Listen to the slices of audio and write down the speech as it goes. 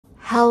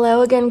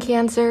Hello again,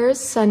 Cancers,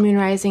 Sun, Moon,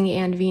 Rising,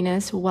 and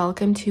Venus.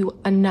 Welcome to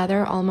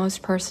another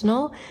almost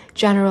personal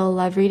general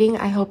love reading.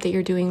 I hope that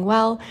you're doing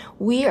well.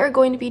 We are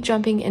going to be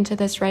jumping into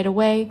this right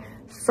away.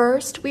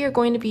 First, we are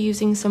going to be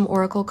using some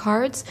oracle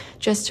cards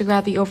just to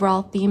grab the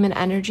overall theme and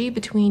energy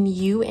between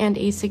you and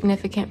a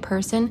significant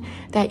person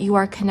that you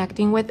are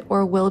connecting with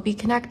or will be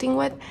connecting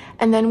with.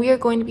 And then we are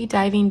going to be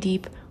diving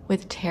deep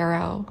with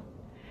tarot.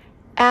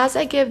 As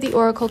I give the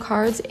oracle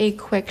cards a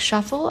quick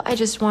shuffle, I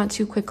just want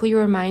to quickly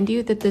remind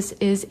you that this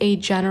is a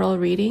general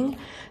reading,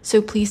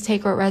 so please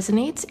take what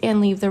resonates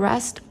and leave the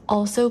rest.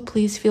 Also,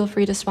 please feel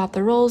free to swap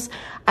the roles.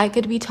 I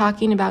could be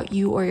talking about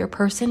you or your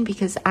person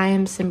because I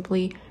am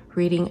simply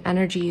reading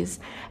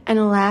energies.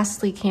 And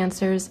lastly,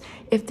 Cancers,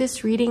 if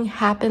this reading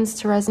happens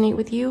to resonate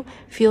with you,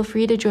 feel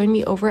free to join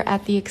me over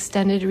at the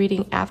extended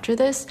reading after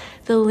this.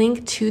 The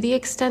link to the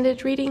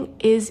extended reading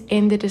is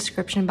in the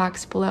description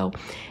box below.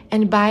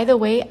 And by the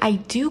way, I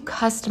do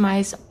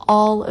customize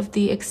all of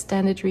the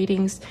extended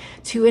readings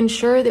to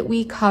ensure that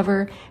we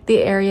cover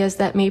the areas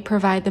that may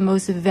provide the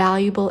most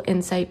valuable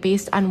insight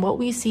based on what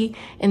we see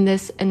in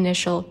this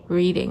initial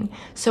reading.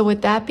 So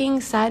with that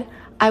being said,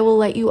 I will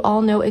let you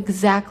all know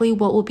exactly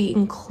what will be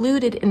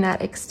included in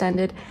that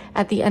extended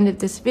at the end of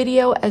this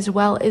video, as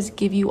well as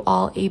give you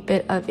all a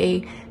bit of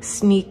a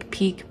sneak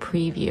peek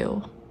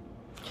preview.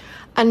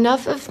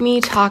 Enough of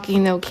me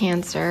talking though,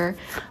 Cancer.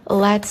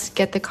 Let's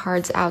get the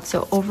cards out.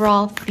 So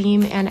overall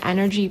theme and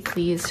energy,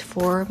 please,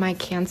 for my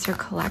Cancer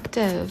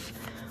collective.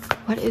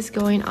 What is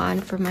going on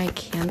for my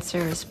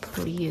Cancers,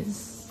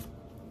 please?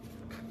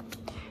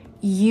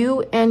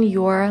 You and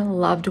your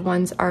loved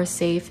ones are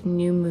safe.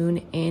 New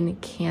moon in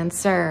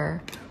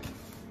Cancer.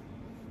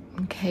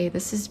 Okay,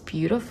 this is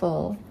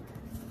beautiful.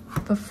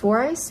 Before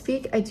I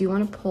speak, I do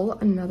want to pull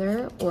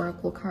another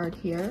oracle card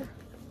here.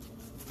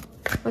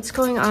 What's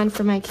going on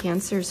for my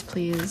Cancers,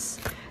 please?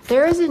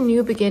 There is a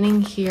new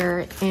beginning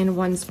here in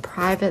one's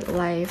private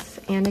life,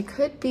 and it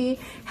could be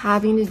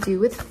having to do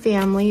with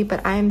family,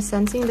 but I am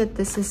sensing that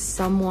this is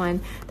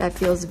someone that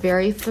feels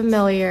very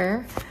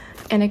familiar.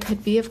 And it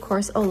could be, of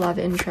course, a love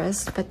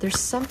interest, but there's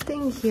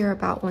something here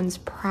about one's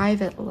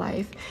private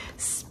life.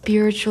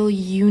 Spiritual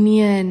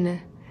union.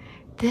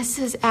 This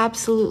is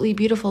absolutely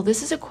beautiful.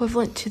 This is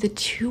equivalent to the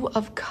Two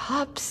of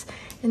Cups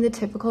in the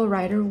typical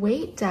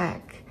Rider-Waite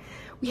deck.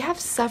 We have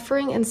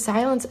suffering and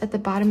silence at the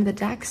bottom of the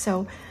deck,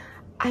 so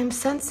I'm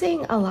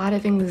sensing a lot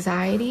of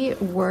anxiety,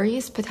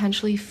 worries,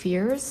 potentially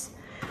fears.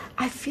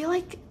 I feel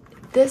like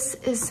this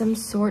is some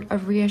sort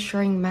of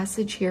reassuring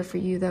message here for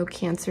you, though,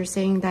 Cancer,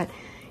 saying that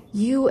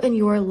you and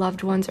your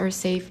loved ones are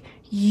safe.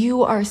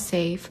 You are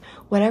safe.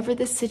 Whatever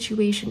the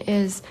situation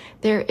is,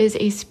 there is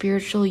a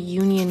spiritual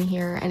union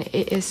here and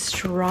it is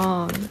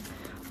strong.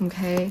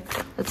 Okay,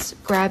 let's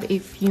grab a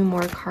few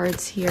more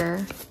cards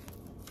here.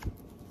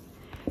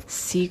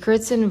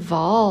 Secrets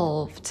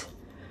involved.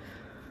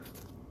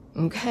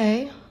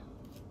 Okay.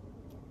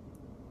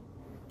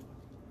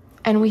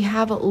 And we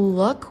have a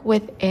look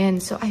within.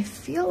 So I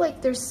feel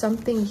like there's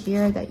something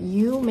here that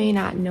you may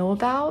not know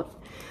about.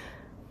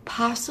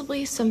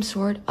 Possibly some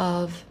sort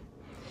of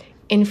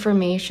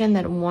information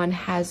that one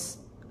has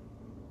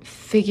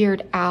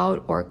figured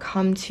out or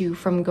come to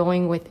from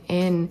going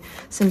within,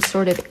 some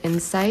sort of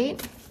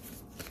insight.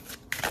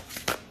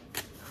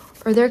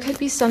 Or there could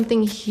be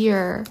something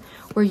here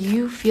where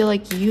you feel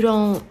like you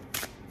don't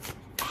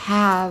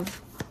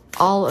have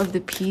all of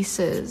the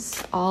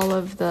pieces, all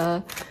of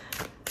the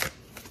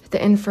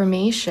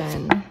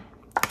information.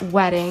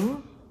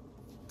 Wedding.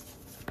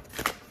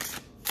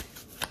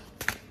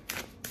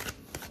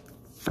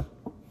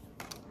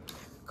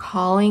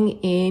 Calling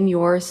in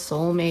your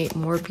soulmate.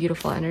 More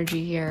beautiful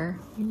energy here.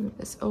 Let me move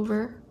this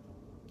over.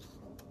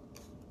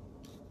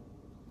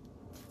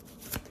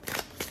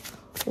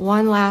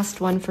 One last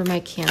one for my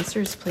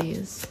Cancers,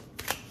 please.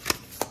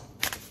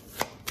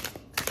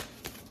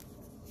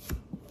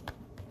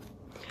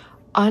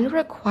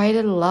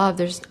 Unrequited love.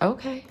 There's,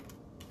 okay.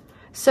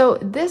 So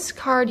this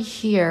card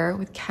here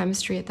with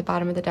chemistry at the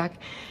bottom of the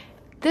deck,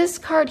 this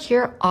card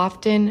here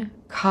often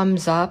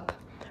comes up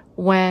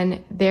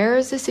when there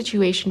is a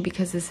situation,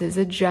 because this is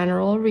a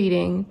general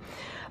reading,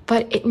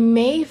 but it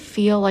may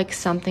feel like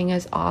something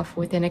is off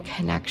within a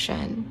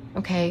connection,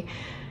 okay?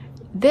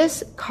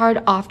 This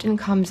card often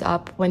comes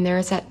up when there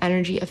is that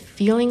energy of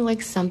feeling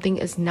like something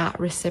is not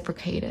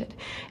reciprocated.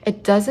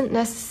 It doesn't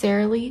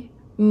necessarily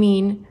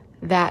mean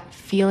that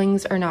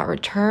feelings are not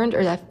returned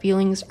or that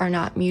feelings are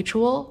not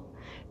mutual.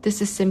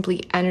 This is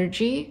simply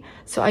energy.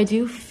 So I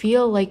do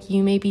feel like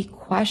you may be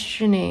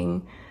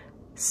questioning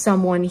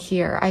someone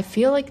here. I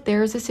feel like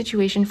there's a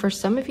situation for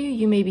some of you,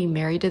 you may be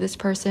married to this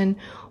person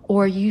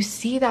or you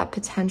see that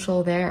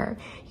potential there.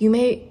 You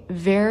may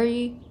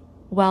very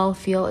well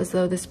feel as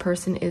though this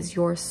person is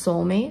your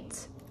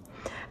soulmate.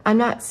 I'm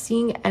not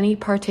seeing any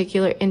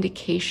particular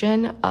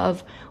indication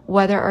of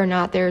whether or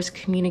not there's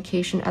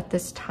communication at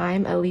this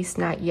time, at least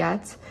not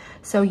yet.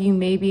 So you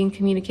may be in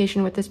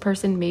communication with this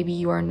person, maybe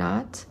you are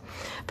not.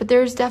 But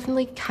there's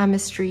definitely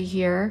chemistry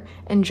here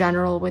in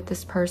general with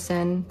this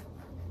person.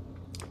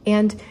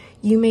 And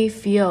You may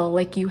feel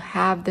like you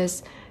have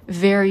this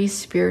very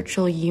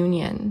spiritual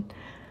union.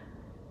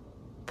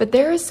 But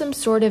there is some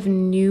sort of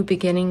new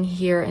beginning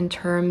here in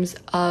terms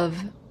of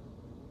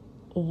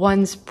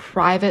one's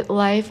private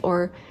life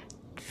or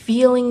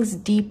feelings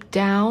deep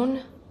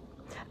down.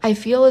 I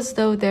feel as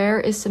though there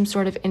is some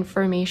sort of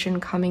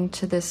information coming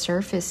to the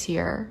surface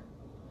here.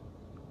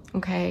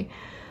 Okay?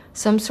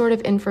 Some sort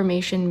of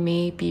information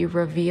may be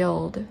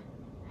revealed.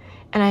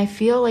 And I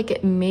feel like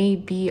it may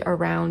be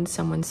around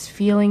someone's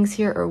feelings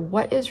here or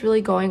what is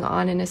really going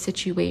on in a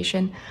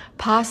situation.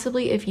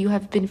 Possibly if you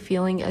have been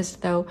feeling as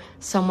though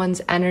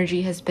someone's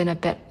energy has been a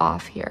bit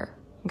off here.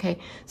 Okay,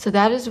 so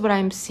that is what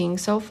I'm seeing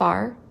so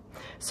far.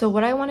 So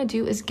what I want to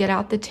do is get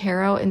out the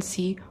tarot and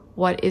see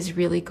what is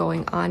really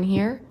going on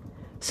here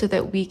so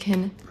that we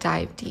can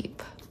dive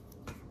deep.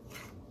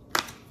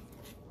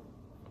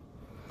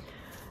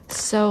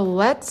 So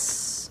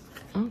let's,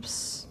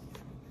 oops.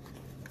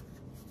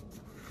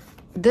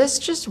 This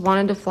just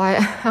wanted to fly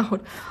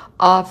out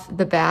off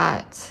the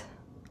bat.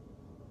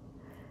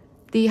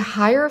 The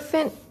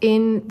Hierophant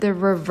in the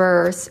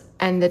reverse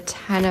and the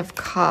 10 of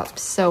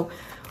Cups. So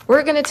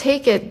we're going to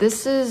take it.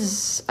 This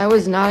is, I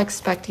was not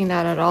expecting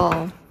that at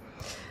all.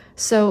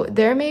 So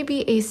there may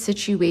be a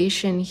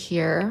situation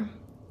here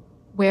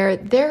where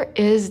there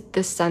is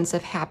this sense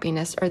of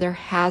happiness, or there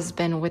has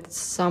been with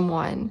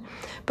someone.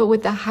 But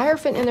with the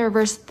Hierophant in the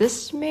reverse,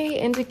 this may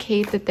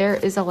indicate that there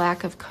is a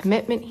lack of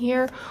commitment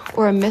here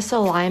or a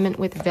misalignment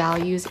with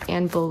values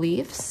and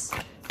beliefs.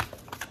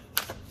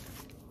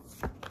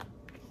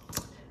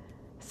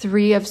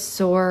 3 of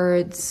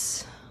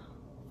Swords,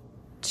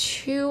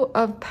 2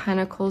 of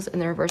Pentacles in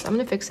the reverse. I'm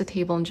going to fix the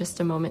table in just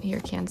a moment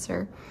here,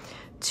 Cancer.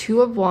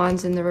 2 of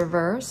Wands in the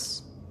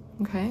reverse.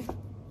 Okay.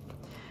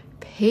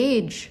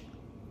 Page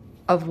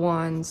of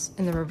Wands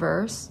in the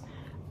reverse.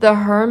 The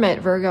Hermit,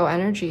 Virgo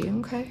energy.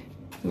 Okay,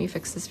 let me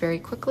fix this very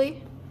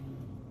quickly.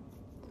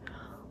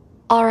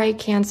 All right,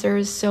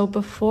 Cancers, so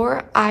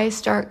before I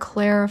start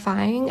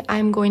clarifying,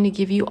 I'm going to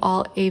give you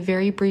all a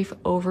very brief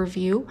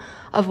overview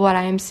of what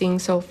I am seeing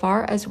so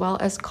far, as well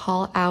as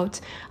call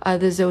out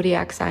the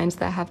zodiac signs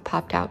that have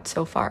popped out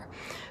so far.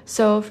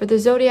 So for the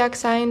zodiac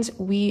signs,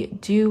 we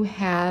do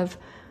have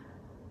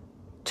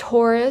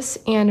Taurus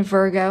and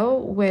Virgo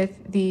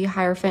with the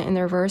Hierophant in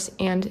the reverse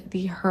and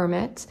the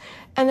Hermit.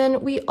 And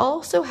then we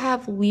also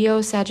have Leo,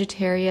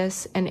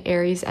 Sagittarius, and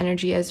Aries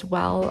energy as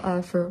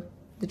well for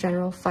the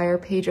general fire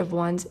Page of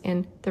Wands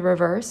in the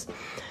reverse.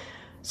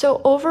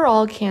 So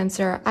overall,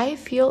 Cancer, I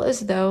feel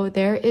as though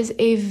there is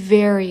a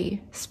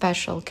very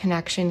special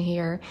connection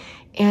here.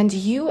 And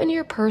you and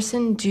your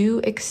person do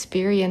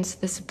experience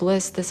this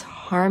bliss, this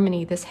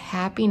harmony, this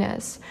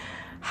happiness.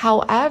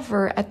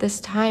 However, at this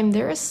time,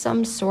 there is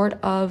some sort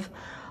of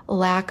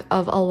lack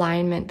of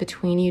alignment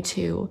between you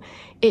two.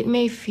 It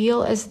may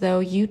feel as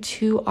though you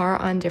two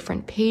are on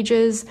different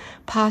pages,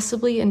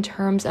 possibly in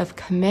terms of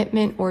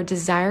commitment or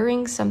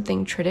desiring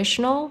something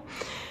traditional.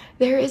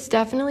 There is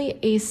definitely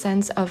a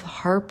sense of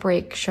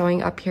heartbreak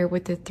showing up here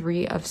with the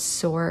 3 of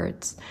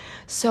Swords.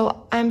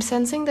 So I'm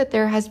sensing that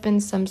there has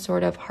been some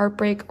sort of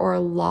heartbreak or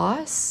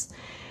loss,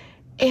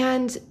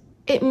 and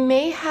it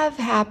may have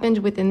happened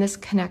within this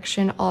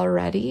connection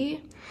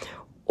already,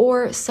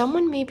 or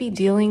someone may be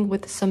dealing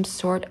with some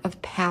sort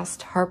of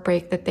past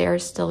heartbreak that they are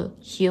still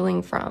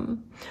healing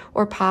from,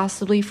 or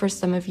possibly for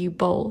some of you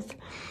both.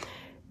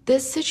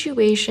 This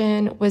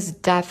situation was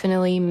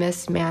definitely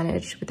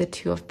mismanaged with the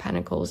 2 of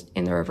Pentacles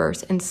in the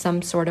reverse in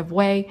some sort of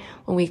way.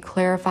 When we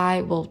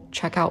clarify, we'll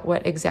check out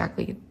what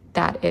exactly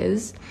that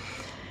is.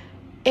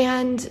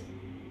 And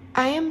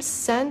I am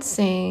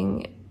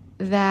sensing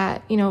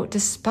that, you know,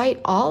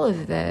 despite all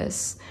of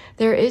this,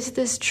 there is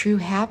this true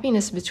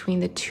happiness between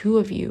the 2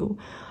 of you,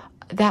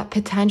 that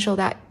potential,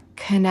 that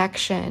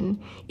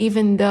connection,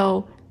 even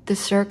though the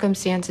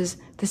circumstances,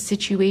 the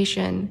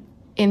situation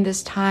in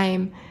this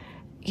time,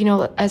 you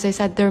know, as I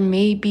said, there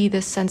may be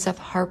this sense of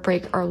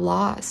heartbreak or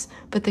loss,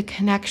 but the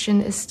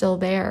connection is still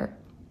there.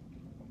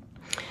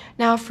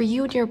 Now, for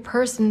you and your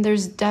person,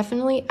 there's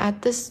definitely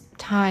at this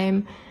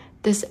time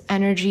this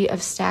energy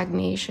of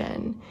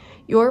stagnation.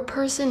 Your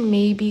person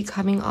may be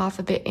coming off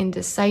a bit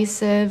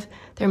indecisive.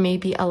 There may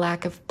be a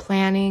lack of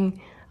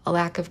planning, a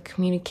lack of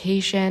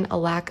communication, a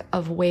lack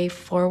of way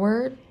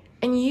forward.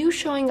 And you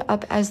showing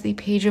up as the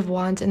Page of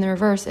Wands in the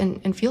reverse,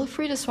 and feel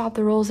free to swap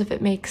the roles if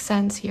it makes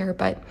sense here,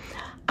 but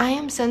I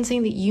am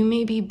sensing that you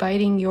may be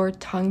biting your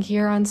tongue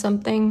here on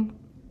something,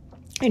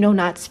 you know,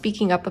 not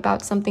speaking up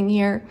about something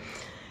here.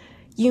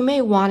 You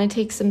may want to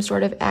take some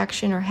sort of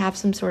action or have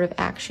some sort of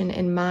action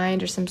in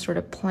mind or some sort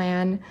of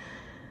plan,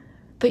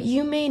 but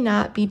you may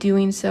not be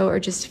doing so or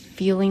just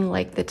feeling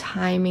like the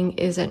timing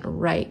isn't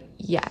right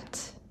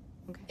yet.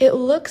 It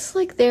looks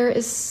like there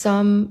is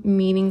some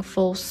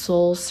meaningful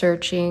soul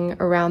searching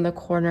around the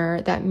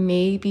corner that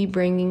may be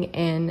bringing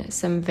in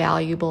some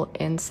valuable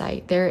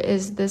insight. There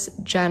is this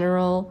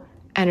general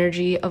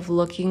energy of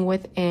looking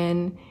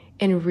within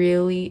and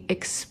really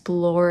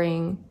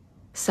exploring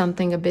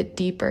something a bit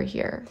deeper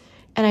here.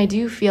 And I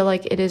do feel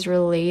like it is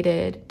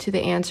related to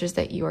the answers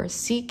that you are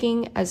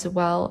seeking, as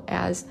well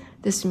as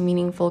this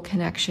meaningful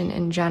connection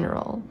in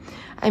general.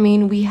 I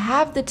mean, we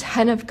have the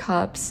 10 of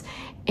Cups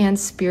and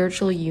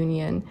spiritual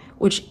union,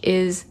 which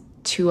is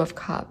 2 of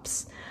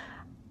Cups.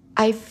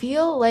 I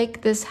feel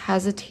like this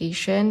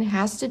hesitation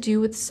has to do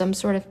with some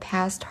sort of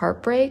past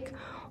heartbreak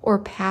or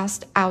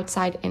past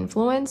outside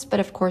influence, but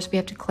of course we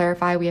have to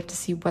clarify, we have to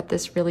see what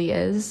this really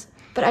is.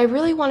 But I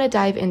really want to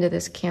dive into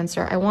this,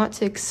 Cancer. I want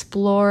to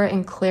explore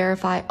and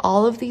clarify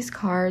all of these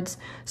cards,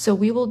 so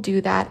we will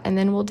do that, and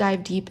then we'll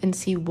dive deep and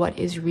see what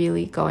is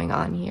really going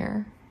on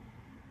here.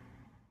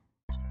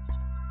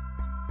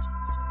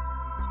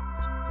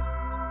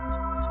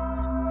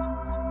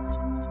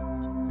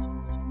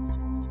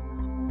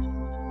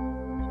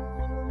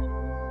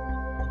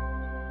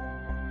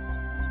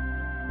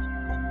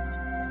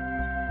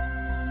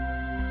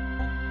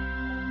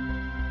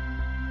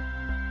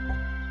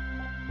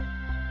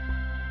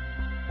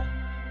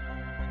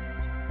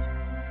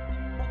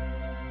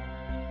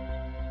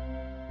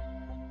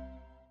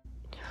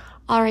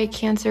 All right,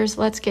 Cancers,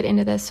 let's get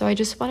into this. So I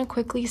just want to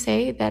quickly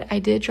say that I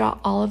did draw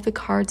all of the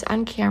cards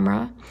on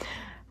camera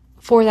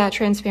for that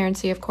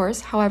transparency, of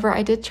course. However,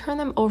 I did turn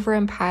them over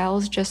in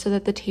piles just so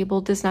that the table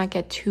does not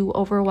get too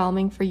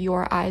overwhelming for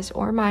your eyes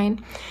or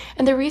mine.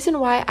 And the reason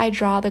why I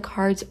draw the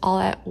cards all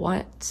at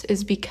once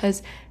is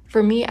because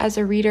for me as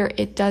a reader,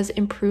 it does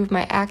improve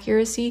my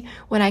accuracy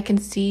when I can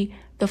see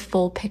the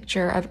full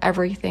picture of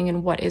everything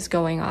and what is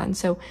going on.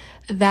 So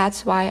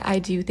that's why I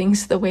do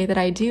things the way that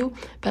I do.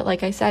 But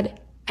like I said,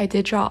 I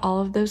did draw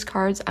all of those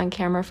cards on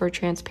camera for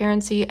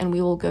transparency, and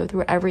we will go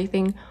through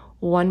everything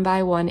one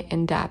by one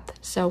in depth.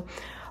 So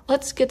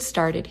let's get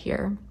started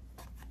here.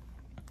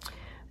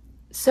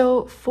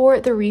 So for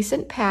the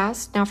recent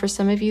past, now for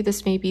some of you,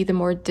 this may be the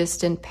more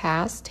distant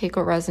past, take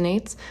what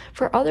resonates.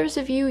 For others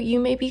of you, you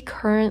may be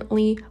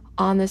currently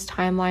on this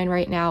timeline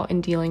right now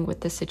and dealing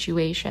with the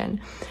situation.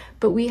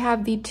 But we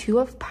have the 2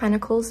 of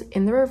Pentacles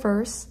in the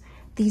reverse,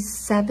 the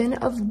 7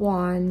 of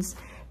Wands,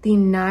 the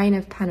 9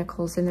 of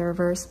Pentacles in the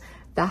reverse,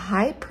 the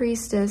High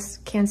Priestess,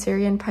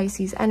 Cancerian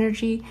Pisces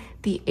energy,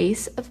 the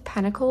Ace of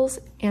Pentacles,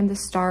 and the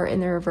Star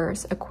in the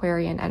reverse,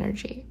 Aquarian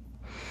energy.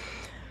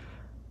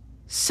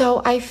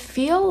 So I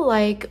feel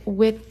like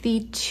with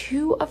the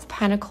 2 of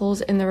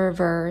Pentacles in the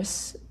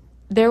reverse,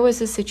 there was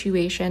a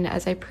situation,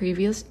 as I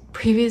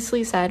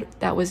previously said,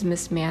 that was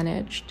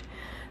mismanaged.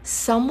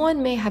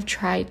 Someone may have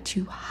tried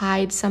to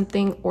hide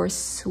something or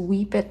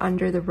sweep it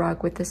under the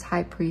rug with this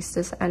High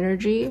Priestess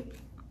energy,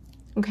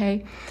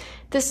 okay?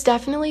 This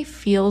definitely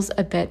feels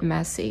a bit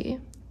messy.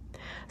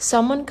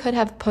 Someone could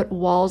have put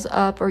walls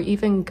up or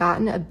even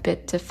gotten a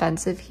bit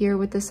defensive here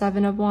with the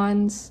 7 of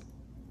Wands.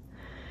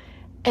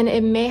 And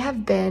it may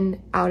have been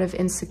out of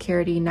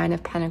insecurity, 9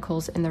 of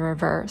Pentacles in the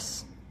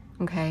reverse,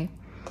 okay?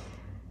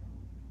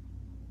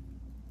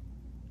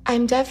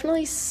 I'm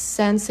definitely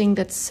sensing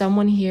that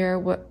someone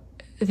here,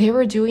 they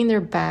were doing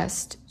their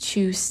best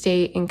to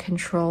stay in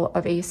control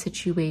of a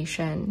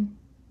situation.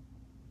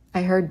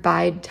 I heard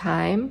bide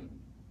time.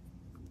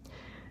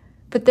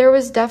 But there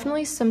was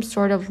definitely some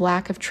sort of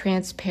lack of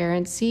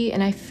transparency,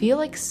 and I feel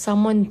like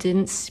someone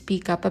didn't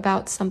speak up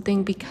about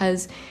something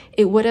because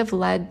it would have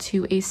led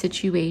to a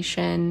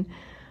situation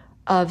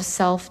of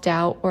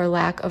self-doubt or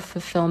lack of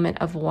fulfillment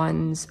of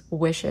one's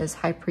wishes.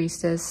 High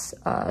Priestess,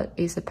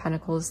 Ace of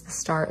Pentacles, the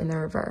Star in the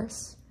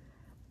reverse.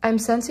 I'm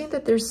sensing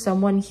that there's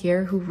someone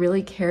here who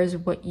really cares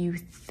what you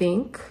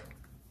think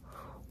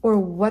or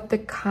what the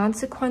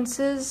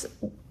consequences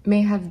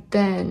may have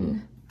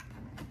been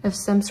if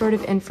some sort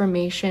of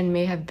information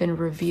may have been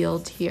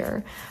revealed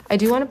here. I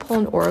do want to pull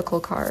an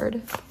oracle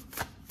card.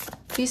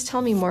 Please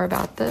tell me more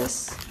about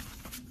this.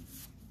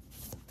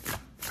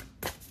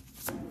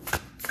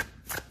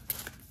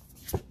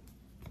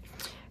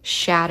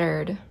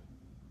 Shattered.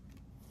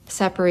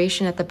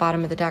 Separation at the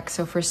bottom of the deck.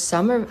 So for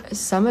some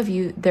of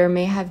you, there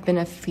may have been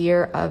a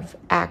fear of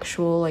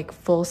actual, like,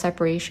 full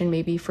separation.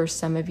 Maybe for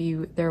some of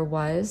you there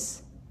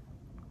was.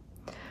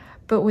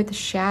 But with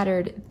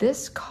Shattered,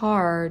 this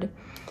card,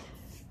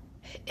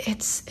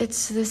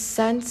 it's the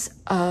sense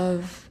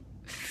of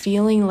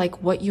feeling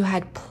like what you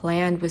had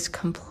planned was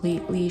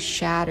completely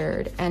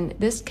shattered. And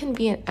this can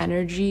be an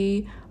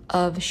energy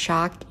of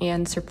shock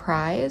and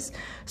surprise.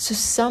 So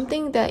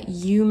something that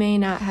you may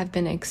not have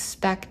been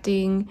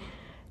expecting,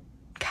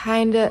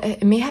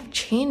 it may have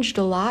changed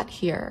a lot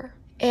here.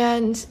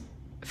 And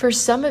for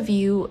some of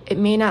you, it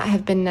may not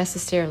have been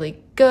necessarily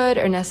good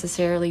or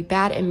necessarily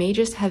bad. It may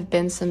just have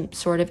been some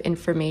sort of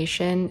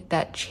information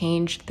that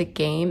changed the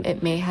game.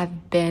 It may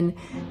have been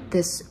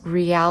this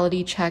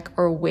reality check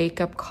or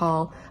wake-up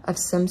call of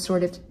some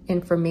sort of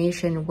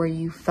information where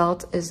you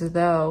felt as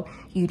though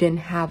you didn't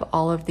have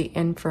all of the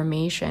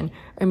information.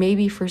 Or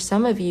maybe for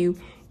some of you,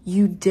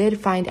 you did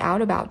find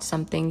out about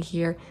something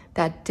here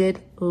that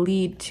did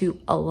lead to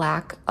a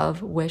lack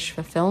of wish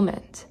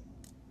fulfillment.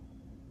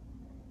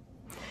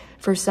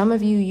 For some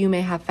of you, you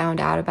may have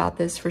found out about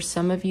this. For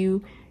some of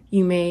you,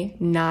 you may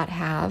not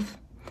have.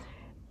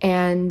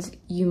 And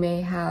you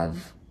may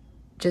have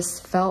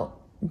just felt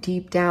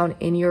deep down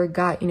in your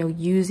gut,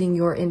 using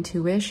your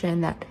intuition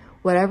that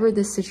whatever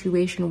this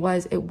situation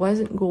was, it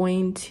wasn't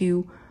going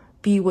to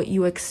be what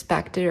you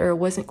expected, or it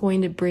wasn't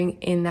going to bring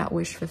in that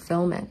wish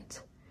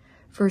fulfillment.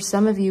 For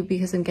some of you,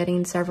 because I'm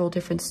getting several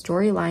different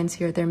storylines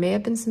here, there may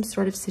have been some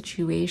sort of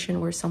situation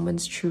where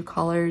someone's true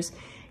colors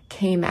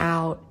came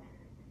out,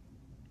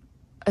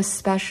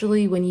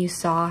 especially when you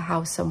saw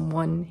how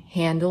someone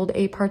handled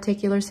a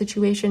particular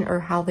situation or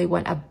how they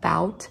went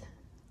about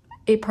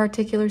a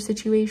particular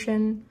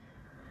situation.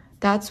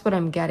 That's what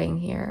I'm getting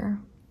here.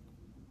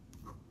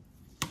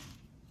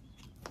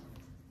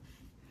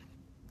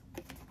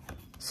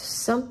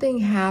 Something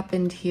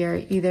happened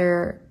here.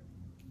 Either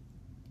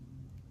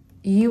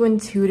you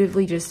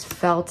intuitively just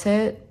felt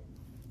it,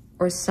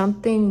 or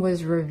something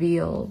was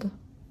revealed.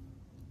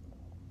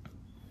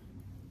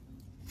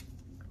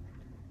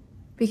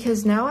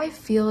 Because now I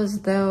feel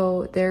as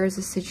though there is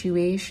a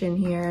situation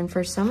here, and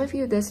for some of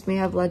you this may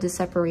have led to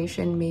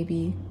separation,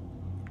 maybe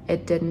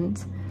it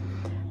didn't,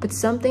 but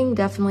something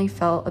definitely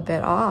felt a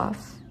bit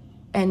off.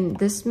 And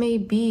this may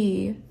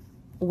be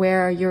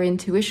where your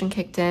intuition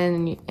kicked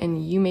in,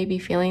 and you may be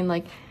feeling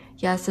like,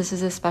 yes, this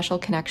is a special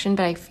connection,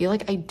 but I feel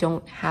like I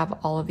don't have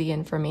all of the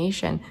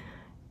information.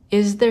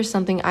 Is there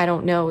something I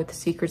don't know with the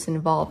secrets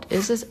involved?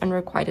 Is this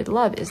unrequited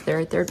love? Is there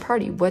a third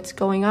party? What's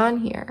going on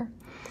here?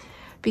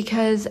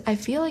 Because I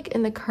feel like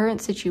in the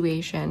current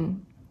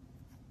situation,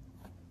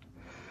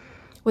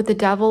 with the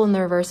devil in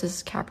the reverse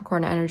is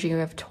Capricorn energy, we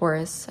have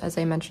Taurus, as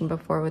I mentioned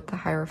before, with the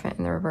Hierophant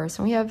in the reverse.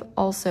 And we have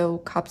also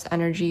Cups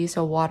energy,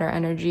 so water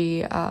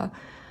energy,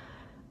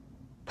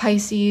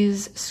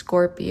 Pisces,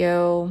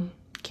 Scorpio,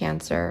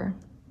 Cancer.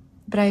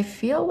 But I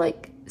feel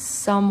like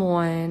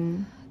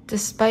someone,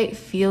 despite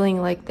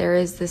feeling like there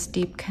is this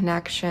deep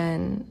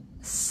connection,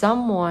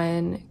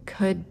 someone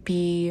could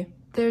be,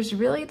 there's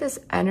really this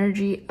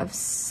energy of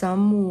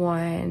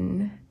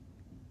someone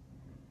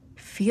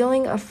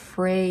feeling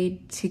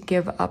afraid to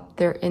give up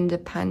their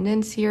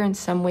independence here in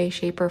some way,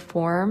 shape, or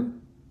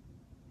form.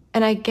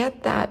 And I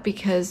get that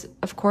because,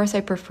 of course,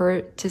 I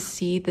prefer to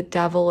see the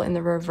devil in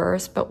the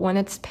reverse, but when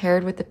it's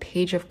paired with the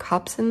Page of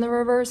Cups in the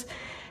reverse,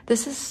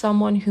 this is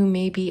someone who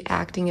may be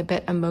acting a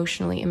bit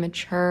emotionally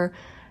immature,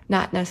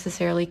 not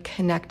necessarily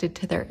connected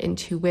to their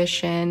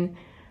intuition,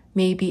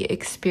 maybe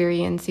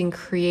experiencing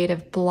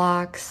creative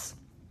blocks,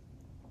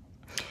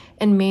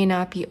 and may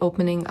not be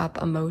opening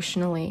up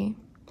emotionally.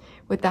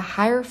 With the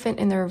Hierophant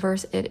in the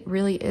reverse, it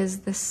really is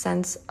the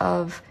sense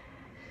of,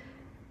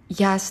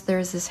 yes,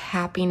 there's this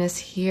happiness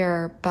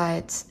here,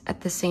 but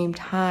at the same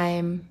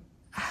time,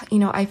 you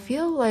know, I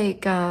feel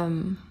like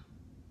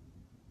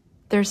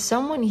there's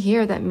someone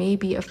here that may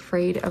be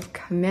afraid of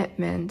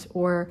commitment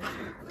or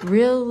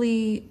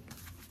really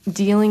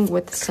dealing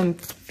with some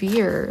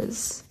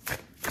fears.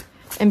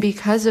 And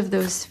because of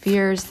those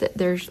fears, that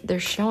they're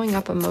showing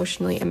up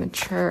emotionally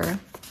immature.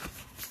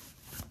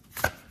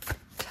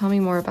 Tell me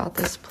more about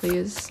this,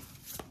 please.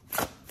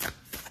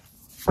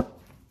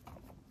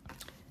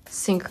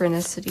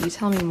 Synchronicity.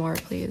 Tell me more,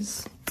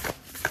 please.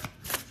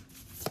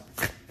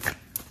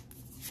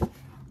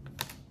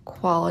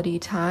 Quality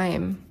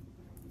time.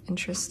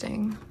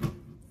 Interesting.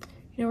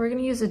 You know, we're going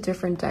to use a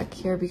different deck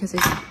here because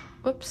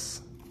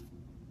whoops.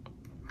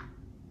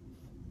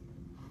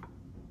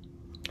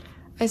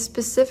 I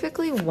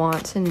specifically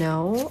want to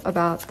know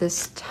about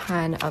this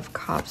 10 of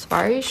Cups.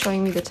 Why are you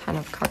showing me the 10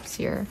 of Cups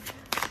here?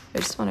 I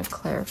just want to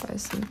clarify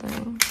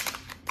something.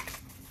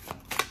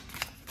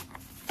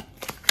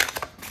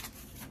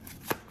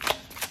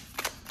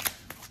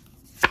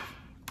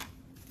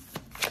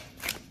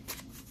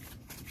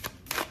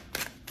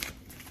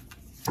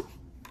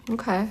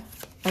 Okay,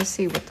 I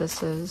see what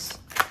this is.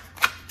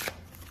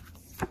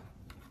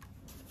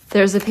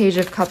 There's a Page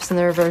of Cups in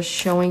the reverse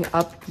showing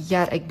up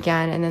yet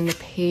again, and then the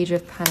Page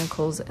of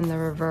Pentacles in the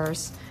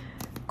reverse.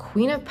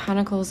 Queen of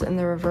Pentacles in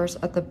the reverse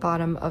at the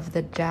bottom of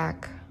the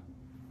deck.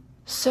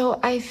 So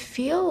I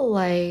feel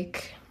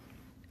like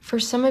for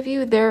some of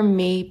you, there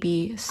may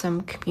be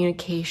some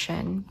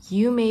communication.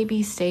 You may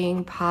be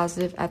staying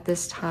positive at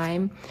this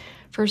time.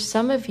 For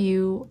some of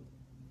you,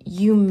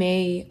 you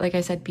may, like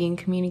I said, be in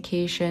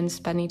communication,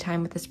 spending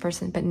time with this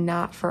person, but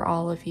not for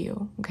all of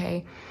you,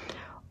 okay?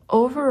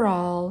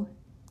 Overall,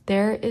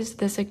 there is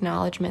this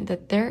acknowledgement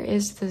that there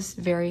is this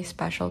very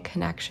special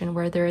connection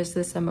where there is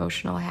this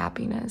emotional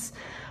happiness.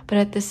 But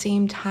at the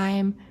same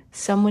time,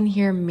 someone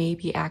here may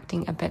be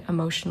acting a bit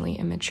emotionally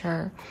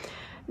immature.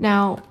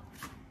 Now,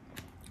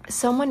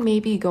 someone may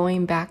be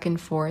going back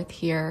and forth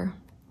here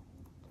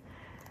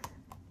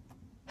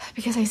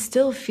because I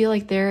still feel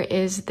like there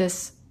is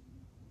this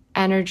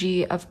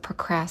energy of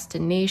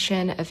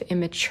procrastination, of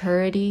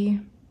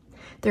immaturity.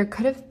 There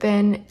could have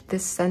been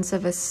this sense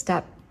of a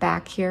step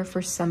back here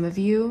for some of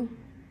you.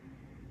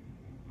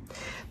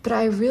 But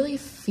I really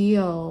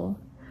feel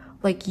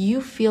like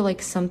you feel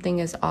like something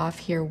is off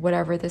here,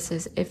 whatever this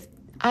is. If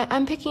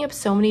I'm picking up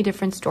so many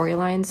different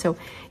storylines, so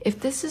if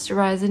this is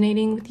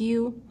resonating with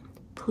you,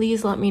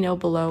 please let me know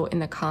below in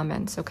the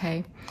comments,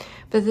 okay?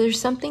 But there's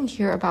something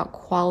here about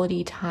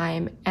quality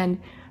time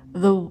and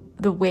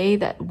the way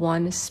that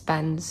one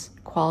spends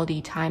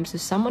quality time. So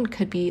someone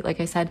could be, like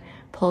I said,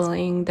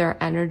 pulling their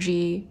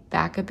energy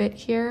back a bit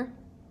here.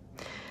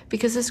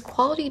 Because this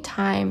quality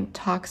time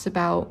talks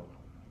about,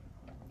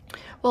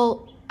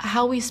 well,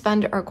 how we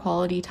spend our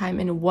quality time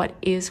and what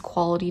is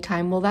quality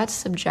time. Well, that's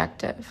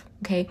subjective,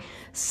 okay?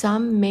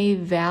 Some may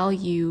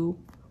value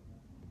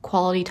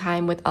quality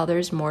time with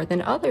others more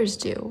than others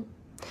do.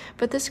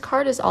 But this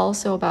card is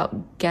also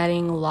about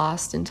getting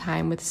lost in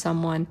time with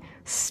someone,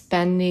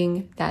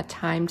 spending that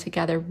time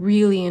together,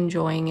 really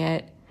enjoying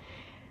it.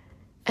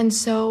 And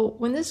so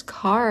when this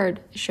card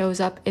shows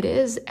up, it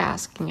is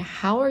asking,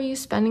 how are you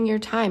spending your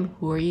time?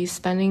 Who are you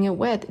spending it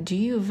with? Do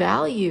you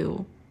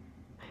value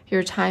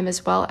your time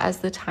as well as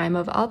the time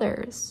of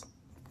others?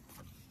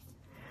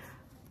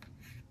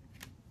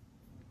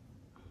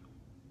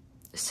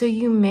 So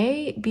you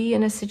may be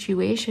in a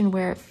situation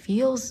where it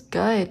feels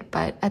good,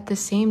 but at the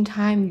same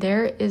time,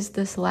 there is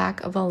this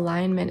lack of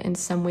alignment in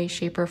some way,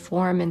 shape, or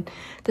form. And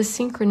the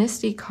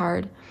synchronicity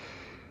card,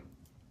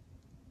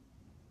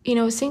 you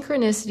know,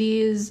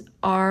 synchronicities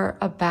are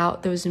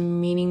about those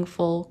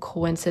meaningful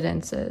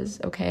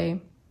coincidences,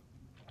 okay?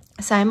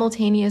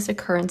 Simultaneous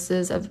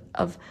occurrences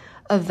of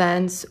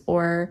events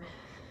or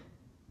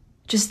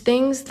just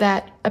things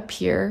that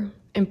appear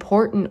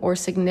important or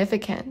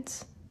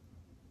significant,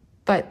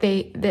 but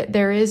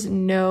there is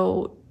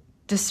no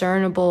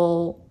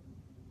discernible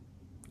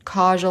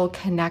causal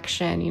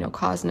connection, you know,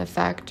 cause and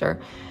effect, or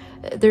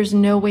there's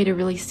no way to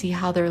really see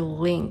how they're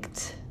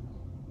linked.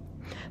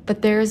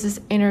 But there is this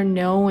inner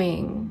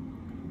knowing,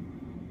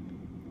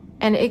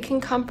 and it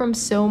can come from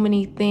so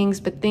many things,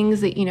 but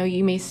things that, you know,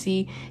 you may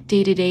see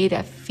day to day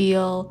that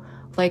feel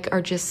like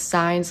are just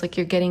signs, like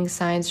you're getting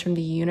signs from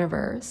the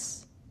universe.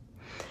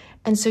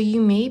 And so you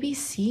may be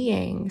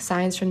seeing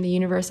signs from the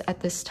universe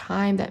at this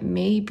time that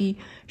may be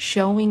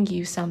showing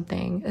you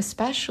something,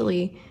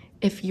 especially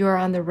if you're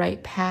on the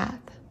right path.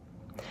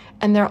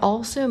 And there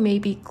also may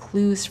be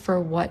clues for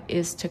what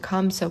is to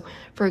come. So,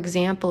 for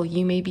example,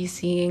 you may be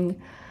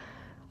seeing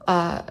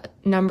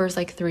numbers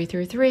like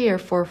 333 or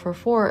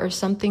 444 or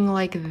something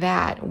like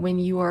that when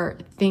you are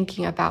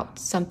thinking about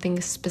something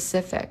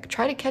specific.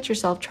 Try to catch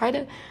yourself.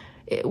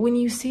 When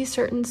you see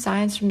certain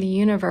signs from the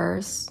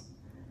universe,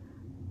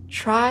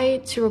 try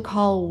to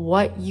recall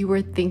what you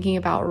were thinking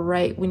about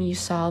right when you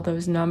saw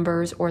those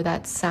numbers or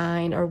that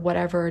sign or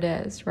whatever it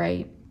is,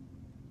 right?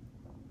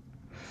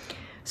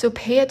 So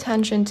pay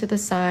attention to the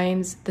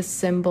signs, the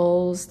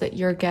symbols that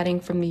you're getting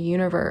from the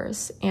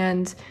universe,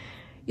 and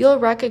you'll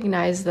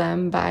recognize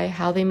them by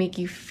how they make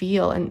you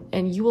feel,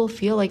 and you will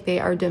feel like they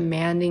are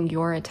demanding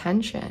your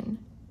attention.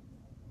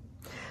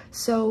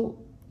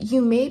 So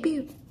you may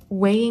be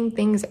weighing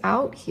things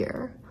out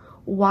here.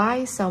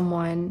 Why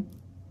someone,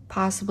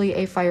 possibly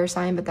a fire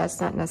sign, but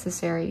that's not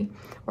necessary,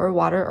 or a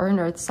water or an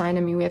earth sign.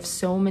 I mean, we have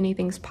so many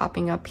things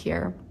popping up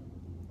here.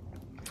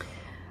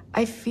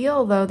 I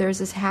feel, though, there's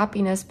this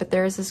happiness, but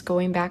there's this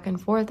going back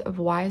and forth of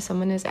why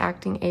someone is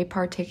acting a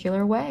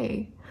particular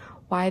way,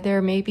 why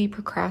there may be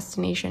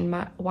procrastination,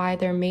 why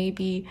there may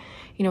be,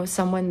 you know,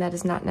 someone that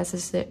is not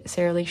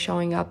necessarily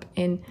showing up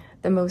in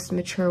the most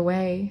mature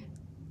way.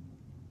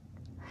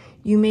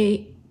 You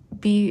may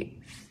be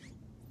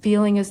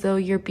feeling as though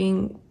you're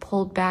being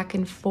pulled back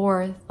and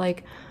forth,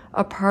 like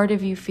a part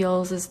of you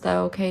feels as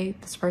though, okay,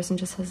 this person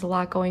just has a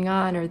lot going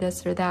on, or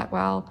this or that,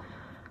 while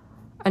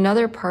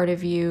another part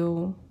of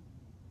you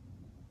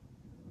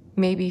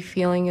may be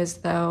feeling as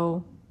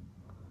though,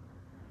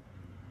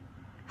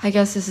 I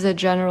guess this is a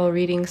general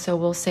reading, so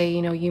we'll say,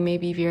 you know, you may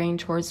be veering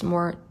towards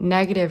more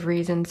negative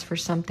reasons for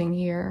something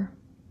here.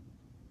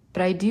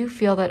 But I do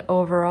feel that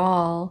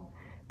overall,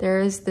 there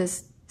is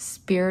this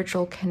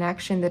spiritual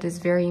connection that is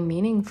very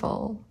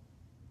meaningful.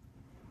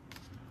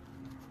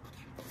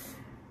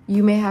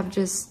 You may have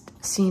just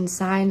seen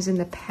signs in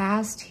the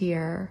past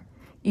here,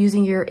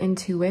 using your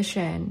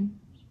intuition,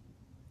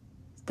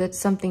 that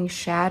something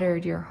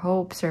shattered your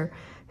hopes, or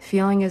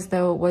feeling as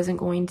though it wasn't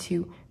going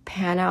to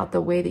pan out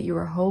the way that you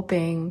were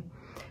hoping,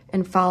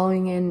 and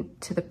following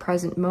into the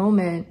present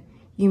moment,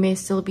 you may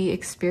still be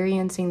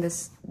experiencing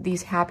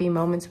these happy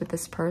moments with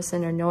this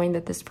person, or knowing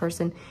that this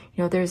person,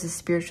 you know, there's a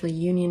spiritual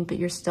union, but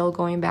you're still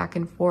going back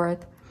and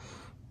forth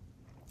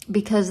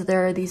because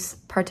there are these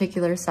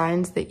particular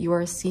signs that you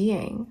are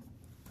seeing.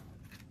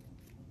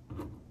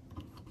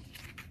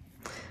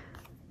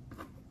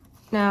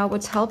 Now,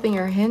 what's helping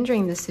or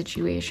hindering this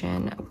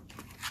situation?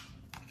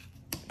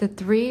 The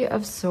Three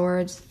of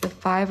Swords, the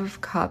Five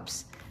of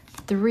Cups,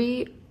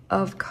 Three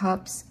of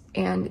Cups,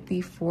 and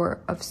the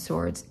Four of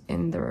Swords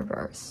in the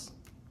reverse.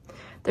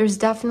 There's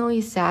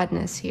definitely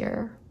sadness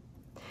here.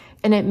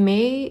 And it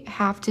may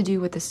have to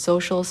do with the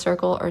social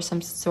circle or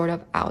some sort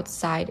of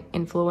outside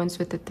influence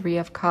with the Three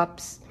of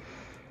Cups.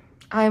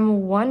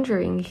 I'm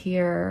wondering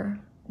here,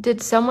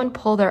 did someone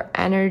pull their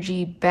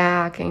energy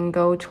back and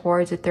go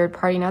towards a third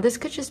party? Now, this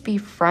could just be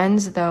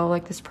friends, though.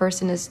 Like this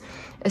person is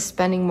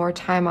spending more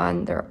time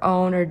on their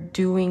own or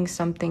doing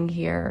something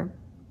here,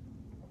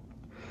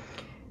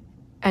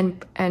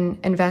 and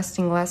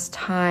investing less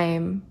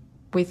time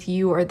with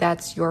you, or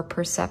that's your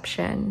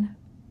perception.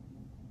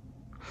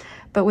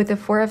 But with the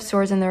Four of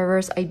Swords in the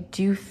reverse, I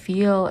do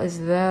feel as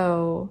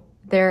though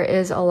there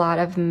is a lot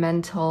of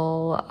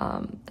mental,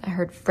 I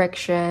heard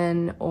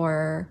friction,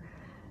 or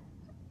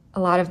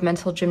a lot of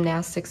mental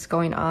gymnastics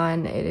going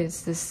on.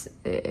 It's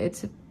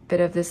a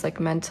bit of this like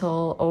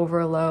mental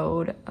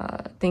overload,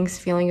 things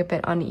feeling a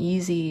bit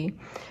uneasy.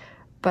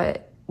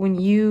 But when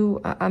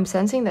I'm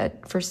sensing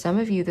that for some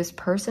of you, this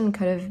person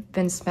could have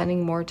been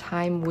spending more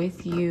time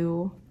with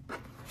you.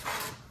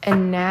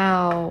 And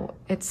now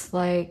it's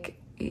like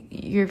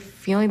you're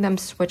feeling them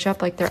switch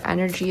up, like their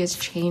energy is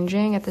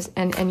changing at this,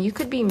 and you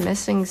could be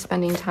missing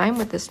spending time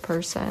with this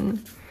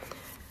person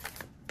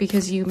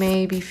because you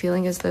may be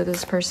feeling as though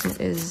this person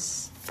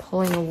is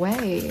pulling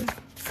away.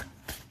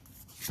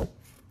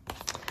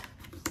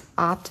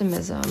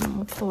 Optimism.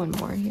 We'll pull one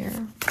more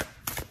here.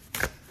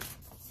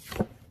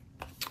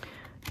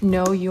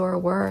 Know your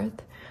worth.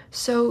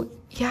 So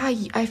yeah,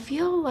 I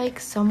feel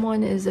like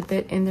someone is a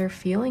bit in their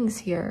feelings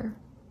here.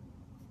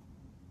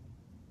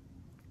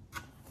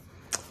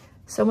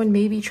 Someone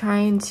may be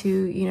trying to,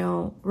 you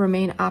know,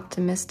 remain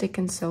optimistic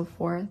and so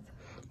forth.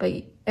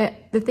 But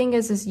the thing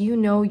is you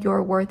know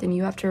your worth, and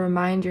you have to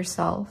remind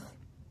yourself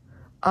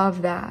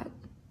of that.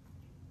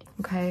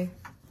 Okay?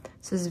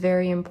 This is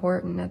very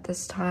important at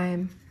this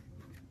time.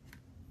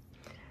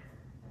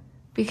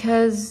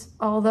 Because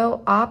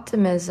although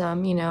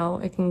optimism, you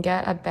know, it can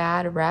get a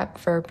bad rep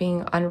for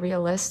being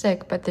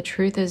unrealistic, but the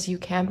truth is you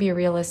can be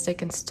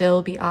realistic and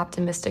still be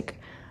optimistic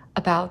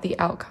about the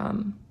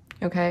outcome.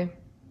 Okay?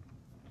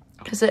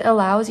 Because it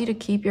allows you to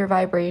keep your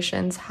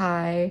vibrations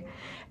high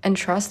and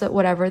trust that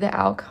whatever the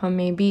outcome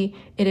may be,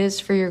 it is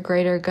for your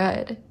greater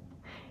good.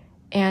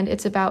 And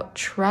it's about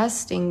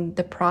trusting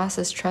the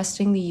process,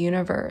 trusting the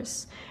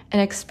universe,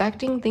 and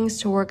expecting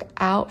things to work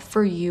out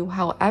for you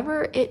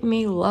however it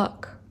may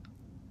look.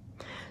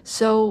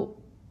 So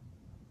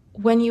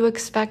when you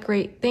expect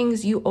great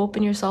things, you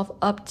open yourself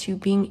up to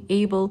being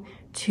able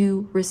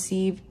to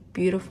receive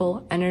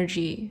beautiful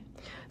energy.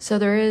 So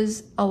there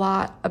is a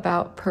lot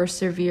about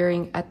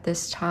persevering at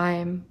this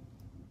time.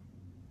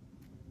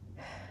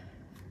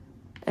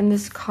 And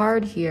this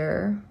card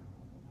here,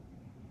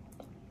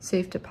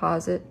 safe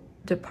deposit,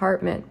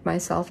 department,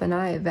 myself and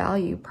I,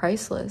 value,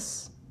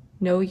 priceless,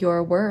 know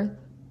your worth.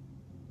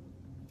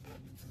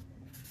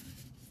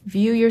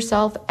 View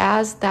yourself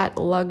as that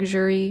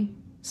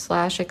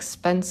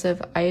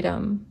luxury/expensive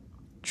item.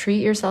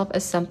 Treat yourself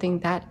as something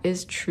that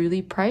is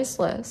truly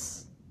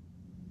priceless.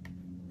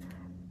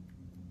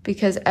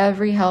 Because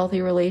every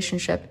healthy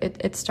relationship,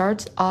 it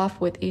starts off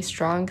with a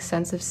strong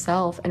sense of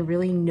self and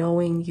really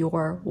knowing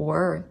your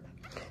worth.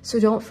 So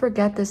don't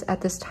forget this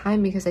at this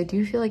time, because I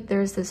do feel like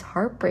there's this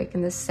heartbreak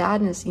and this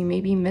sadness. You may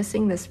be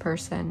missing this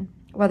person,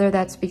 whether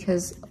that's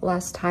because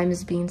less time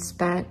is being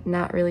spent,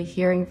 not really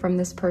hearing from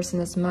this person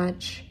as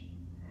much,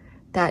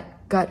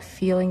 that gut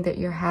feeling that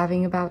you're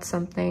having about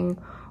something,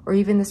 or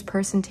even this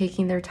person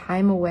taking their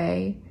time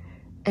away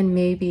and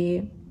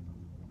maybe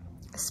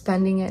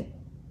spending it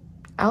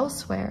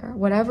elsewhere.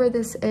 Whatever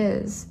this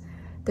is,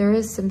 there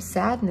is some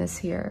sadness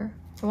here.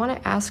 I want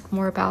to ask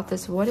more about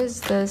this. What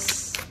is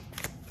this?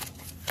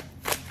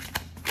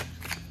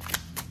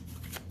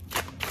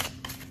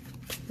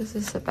 What is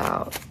this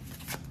about?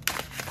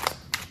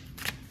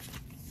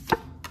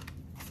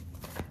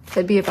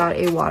 Could be about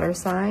a water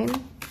sign.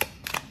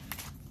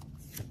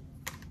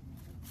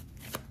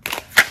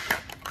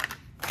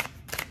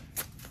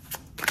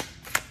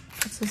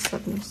 What's the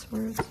Seven of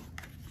Swords?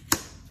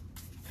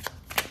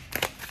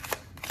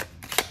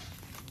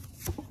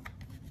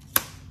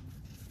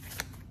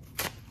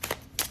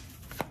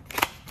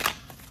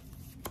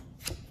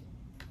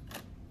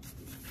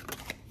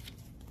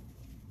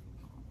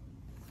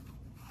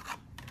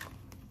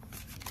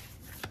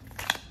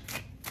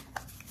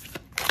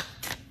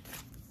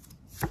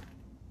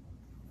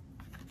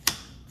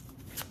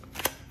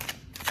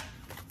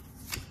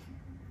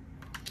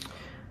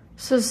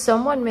 So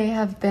someone may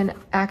have been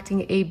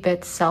acting a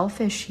bit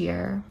selfish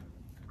here,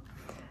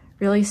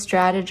 really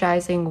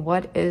strategizing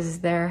what is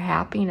their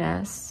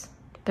happiness.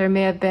 There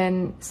may have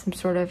been some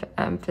sort of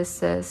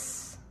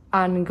emphasis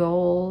on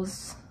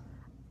goals.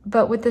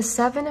 But with the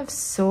Seven of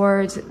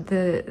Swords,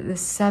 the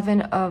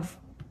Seven of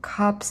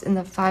Cups, and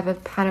the Five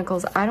of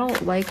Pentacles, I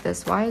don't like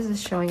this. Why is this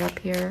showing up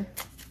here?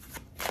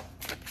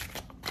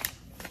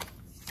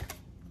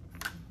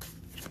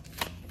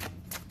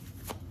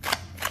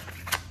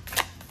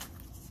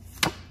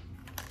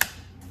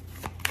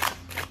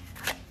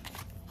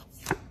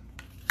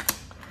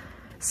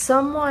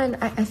 Someone,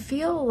 I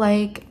feel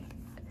like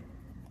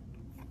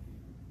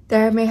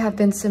there may have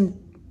been some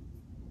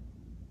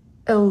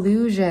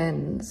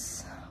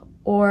illusions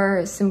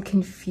or some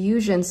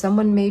confusion.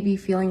 Someone may be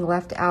feeling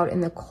left out in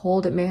the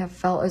cold. It may have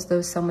felt as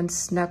though someone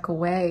snuck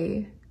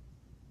away.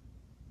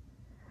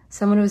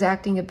 Someone was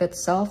acting a bit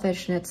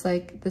selfish, and it's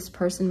like this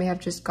person may have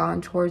just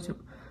gone towards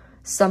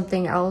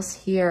something else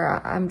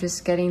here. I'm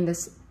just getting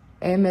this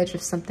image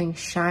of something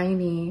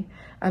shiny.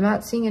 I'm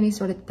not seeing any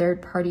sort of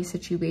third-party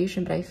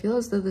situation, but I feel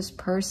as though this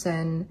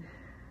person,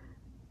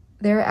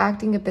 they're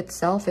acting a bit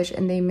selfish,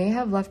 and they may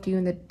have left you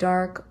in the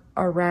dark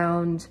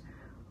around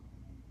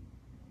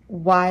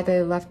why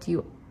they left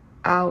you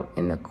out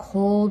in the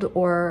cold,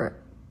 or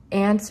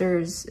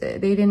answers. They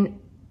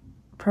didn't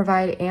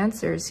provide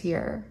answers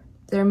here.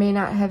 There may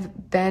not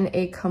have been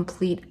a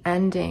complete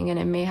ending, and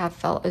it may have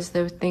felt as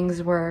though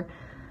things were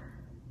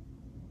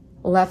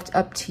left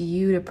up to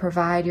you to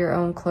provide your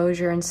own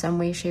closure in some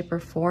way, shape, or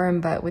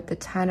form. But with the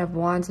 10 of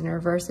Wands in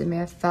reverse, it may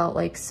have felt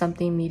like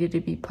something needed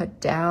to be put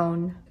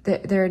down.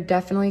 There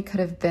definitely could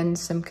have been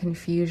some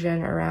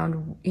confusion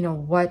around, you know,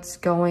 what's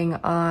going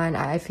on.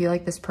 I feel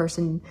like this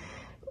person,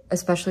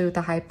 especially with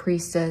the High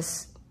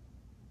Priestess,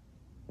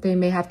 they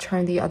may have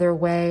turned the other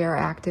way or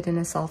acted in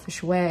a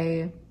selfish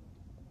way.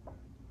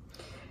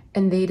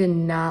 And they did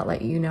not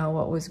let you know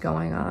what was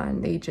going on.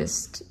 They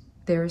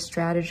were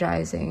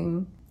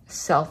strategizing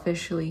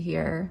selfishly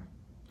here.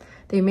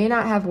 They may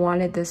not have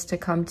wanted this to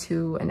come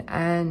to an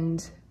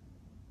end,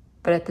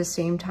 but at the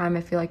same time,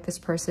 I feel like this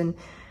person,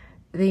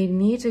 they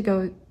need to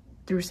go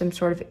through some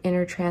sort of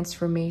inner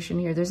transformation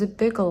here. There's a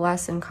big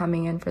lesson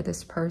coming in for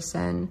this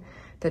person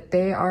that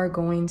they are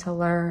going to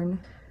learn.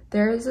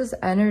 There is this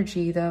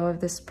energy, though,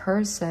 of this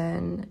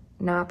person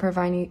not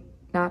providing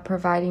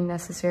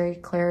necessary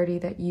clarity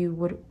that you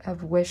would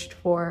have wished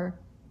for.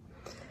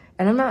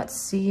 And I'm not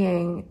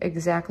seeing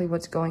exactly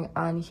what's going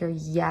on here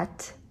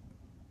yet,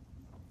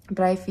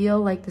 but I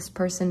feel like this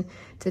person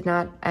did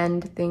not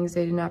end things.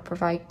 They did not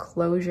provide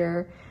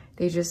closure.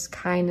 They just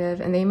kind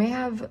of, and they may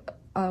have,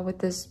 with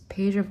this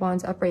Page of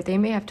Wands upright, they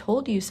may have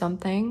told you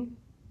something.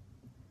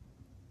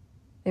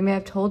 They may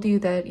have told you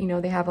that, you know,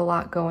 they have a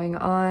lot going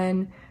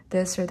on,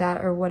 this or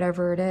that, or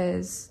whatever it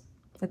is,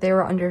 that they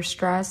were under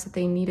stress, that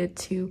they needed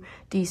to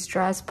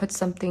de-stress, put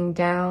something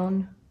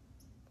down.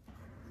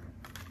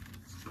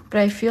 But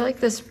I feel like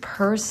this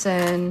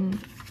person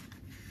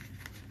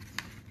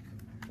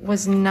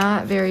was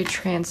not very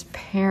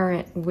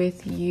transparent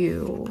with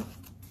you.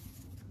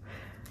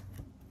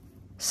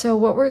 So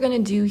what we're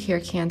going to do here,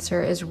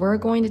 Cancer, is we're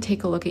going to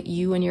take a look at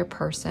you and your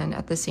person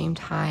at the same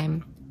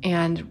time.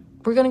 And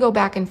we're going to go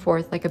back and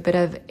forth like a bit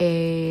of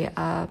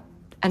a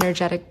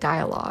energetic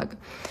dialogue.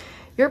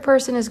 Your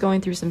person is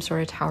going through some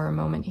sort of Tower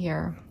moment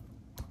here.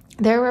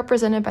 They're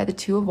represented by the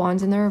 2 of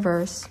Wands in the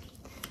reverse,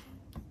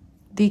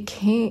 the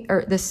King,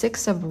 or the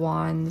 6 of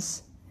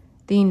Wands,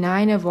 the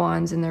 9 of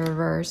Wands in the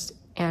reverse,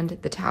 and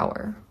the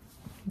Tower.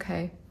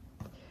 Okay.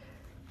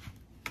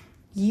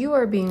 You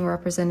are being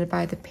represented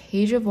by the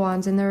Page of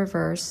Wands in the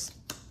reverse,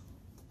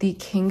 the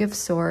King of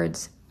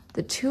Swords,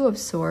 the 2 of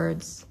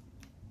Swords,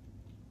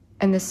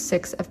 and the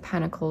 6 of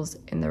Pentacles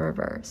in the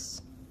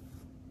reverse.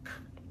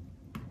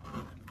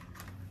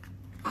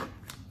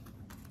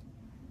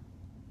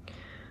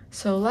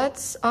 So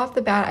let's, off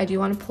the bat, I do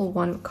want to pull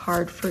one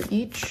card for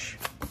each.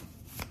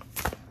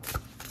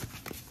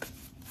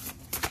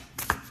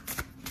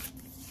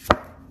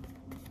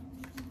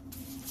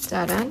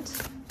 Dead end.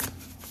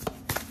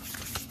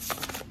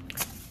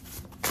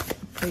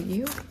 For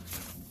you.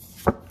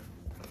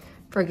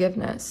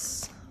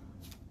 Forgiveness.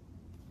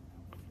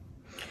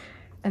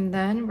 And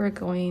then we're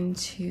going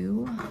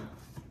to,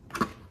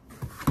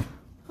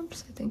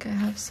 oops, I think I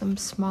have some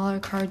smaller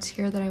cards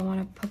here that I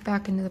want to put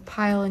back into the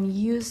pile and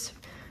use.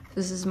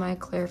 This is my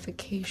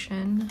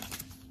clarification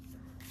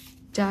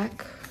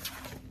deck.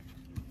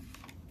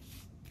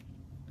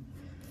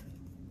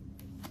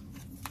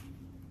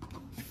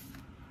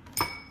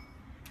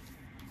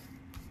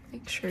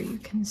 Make sure you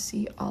can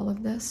see all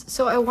of this.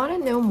 So I want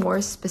to know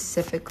more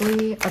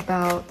specifically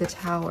about the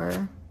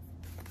Tower.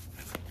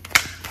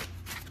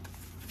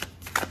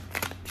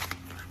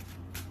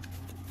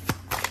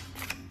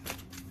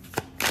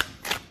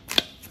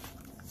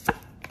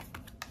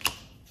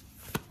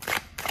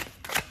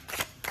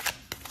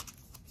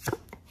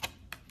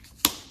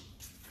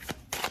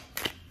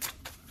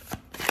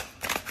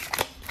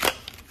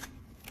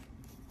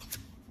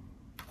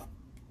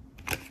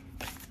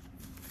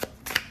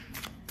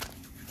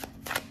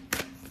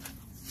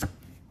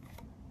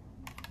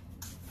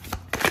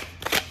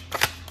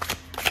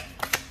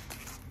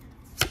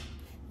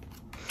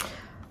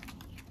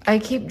 I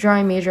keep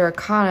drawing major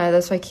arcana,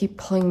 that's why I keep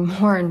pulling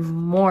more and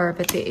more,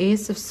 but the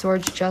Ace of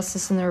Swords,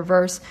 Justice in the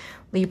reverse,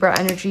 Libra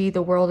energy,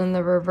 the World in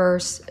the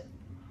reverse,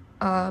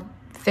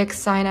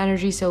 fixed sign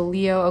energy, so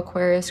Leo,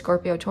 Aquarius,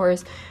 Scorpio,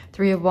 Taurus,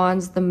 3 of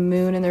Wands, the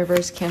Moon in the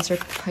reverse, Cancer,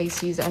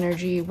 Pisces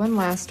energy. One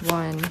last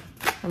one,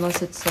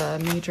 unless it's a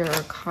major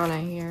arcana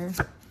here.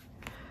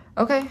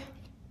 Okay.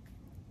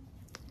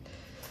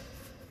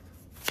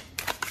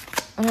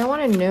 And I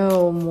want to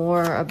know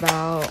more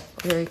about,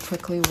 very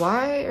quickly,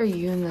 why are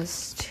you in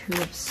this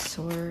 2 of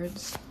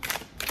Swords?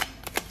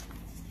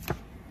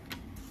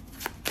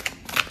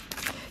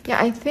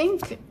 Yeah, I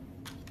think,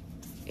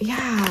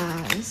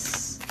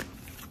 yes.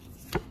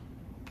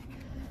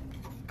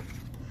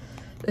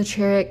 The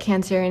Chariot,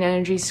 Cancerian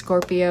energy,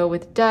 Scorpio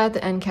with Death,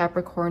 and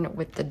Capricorn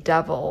with the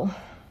Devil.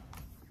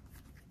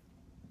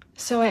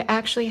 So I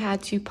actually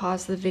had to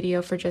pause the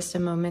video for just a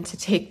moment to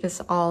take this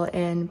all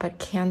in, but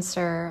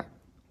Cancer,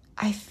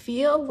 I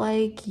feel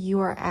like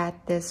you are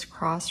at this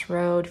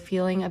crossroad,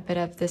 feeling a bit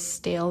of this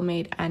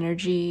stalemate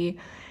energy,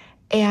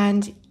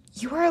 And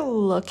you are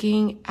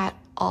looking at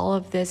all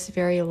of this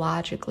very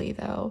logically,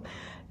 though,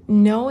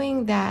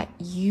 knowing that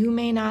you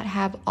may not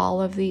have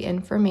all of the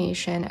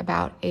information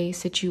about a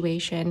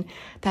situation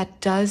that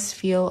does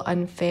unfeel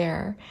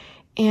unfair,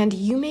 and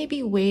you may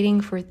be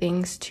waiting for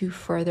things to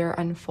further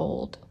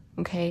unfold,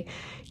 okay?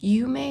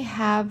 You may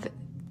have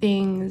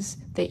things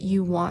that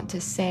you want to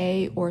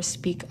say or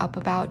speak up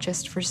about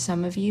just for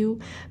some of you,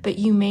 but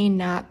you may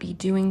not be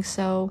doing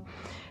so.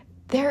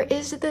 There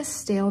is this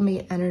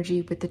stalemate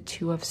energy with the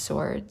Two of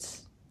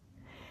Swords.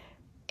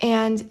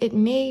 And it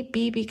may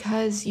be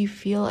because you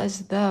feel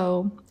as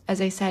though, as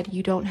I said,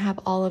 you don't have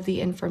all of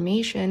the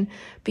information,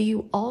 but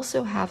you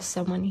also have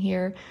someone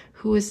here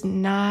who is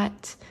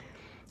not,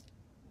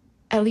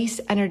 at least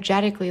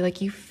energetically,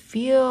 like you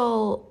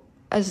feel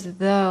as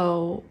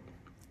though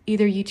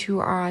either you two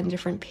are on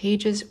different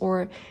pages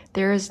or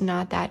there is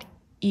not that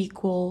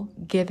equal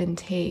give and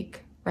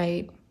take,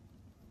 right?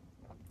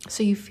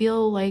 So you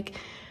feel like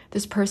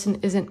this person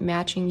isn't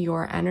matching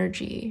your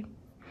energy.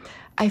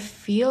 I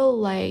feel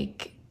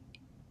like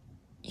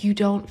you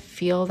don't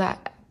feel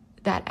that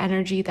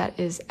energy that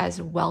is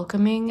as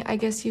welcoming, I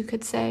guess you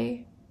could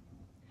say.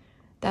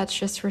 That's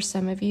just for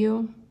some of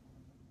you.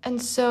 And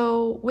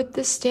so with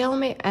this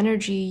stalemate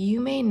energy,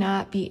 you may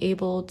not be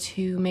able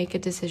to make a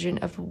decision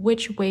of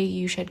which way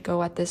you should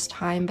go at this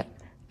time. But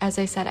as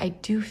I said, I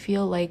do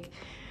feel like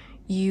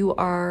you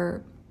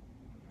are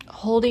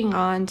holding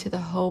on to the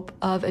hope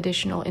of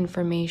additional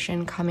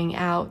information coming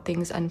out,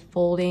 things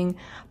unfolding,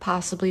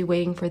 possibly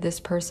waiting for this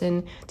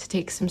person to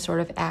take some sort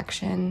of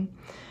action.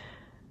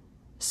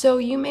 So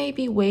you may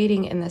be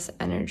waiting in this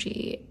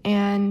energy,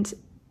 and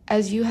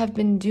as you have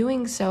been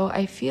doing so,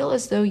 I feel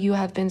as though you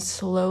have been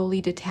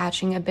slowly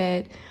detaching a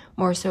bit,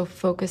 more so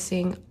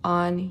focusing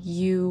on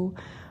you,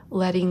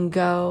 letting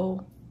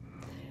go,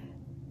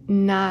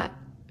 not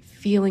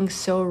feeling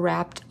so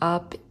wrapped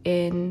up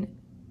in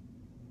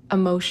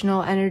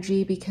emotional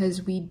energy,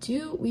 because we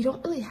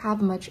don't really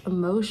have much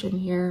emotion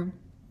here.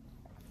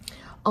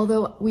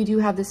 Although we do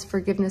have this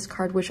forgiveness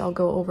card, which I'll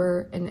go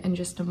over in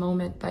just a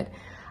moment, but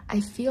I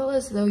feel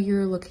as though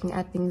you're looking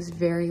at things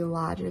very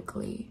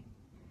logically.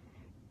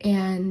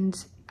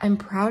 And I'm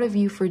proud of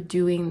you for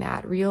doing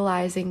that,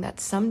 realizing that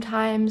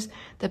sometimes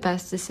the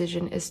best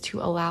decision is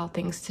to allow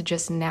things to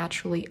just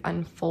naturally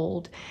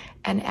unfold,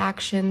 and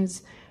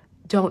actions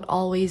don't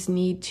always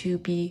need to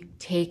be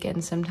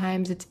taken.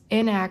 Sometimes it's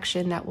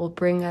inaction that will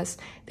bring us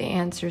the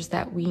answers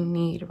that we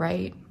need,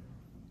 right?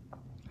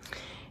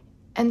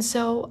 And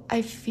so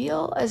I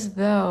feel as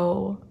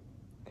though,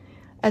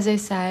 as I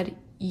said,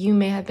 you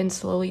may have been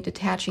slowly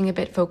detaching a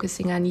bit,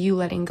 focusing on you,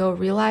 letting go,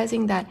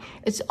 realizing that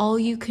it's all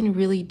you can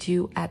really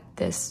do at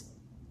this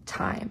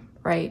time,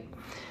 right?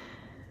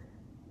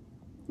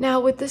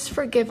 Now, with this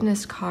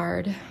forgiveness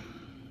card,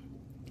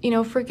 you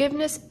know,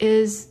 forgiveness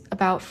is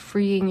about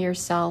freeing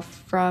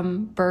yourself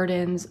from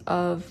burdens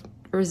of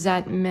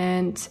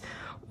resentment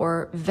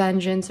or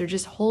vengeance or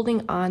just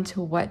holding on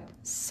to what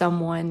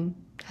someone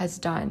has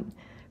done.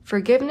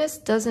 Forgiveness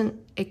doesn't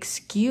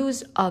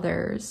excuse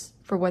others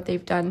for what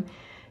they've done.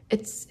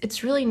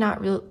 It's really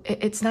not real.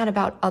 It's not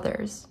about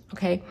others,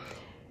 okay?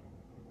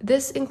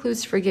 This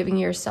includes forgiving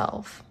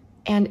yourself,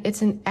 and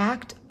it's an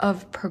act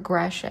of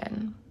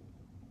progression.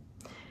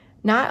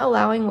 Not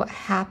allowing what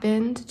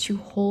happened to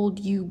hold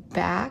you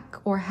back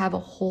or have a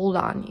hold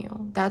on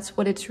you. That's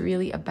what it's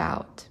really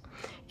about.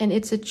 And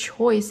it's a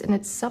choice, and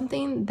it's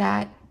something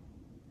that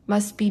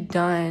must be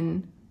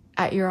done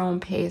at your own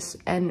pace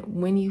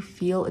and when you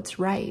feel it's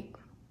right.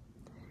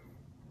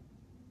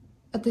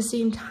 At the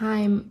same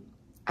time,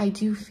 I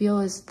do feel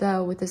as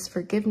though with this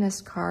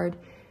forgiveness card,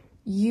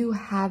 you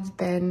have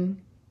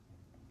been,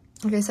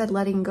 like I said,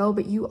 letting go,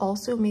 but you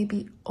also may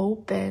be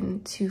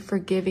open to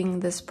forgiving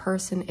this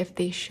person if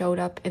they showed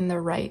up in the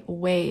right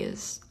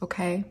ways,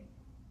 okay?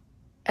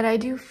 And I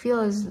do feel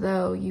as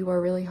though you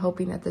are really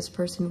hoping that this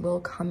person will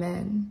come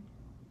in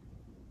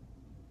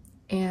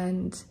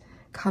and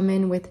come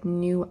in with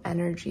new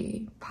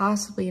energy,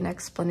 possibly an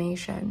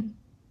explanation.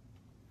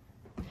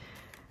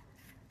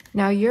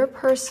 Now, your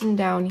person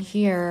down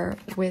here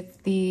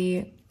with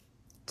the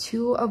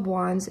Two of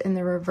Wands in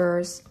the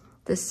reverse,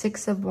 the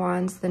Six of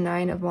Wands, the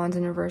Nine of Wands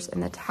in reverse,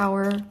 and the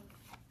Tower.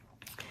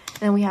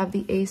 Then we have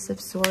the Ace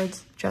of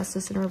Swords,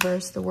 Justice in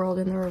reverse, the World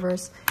in the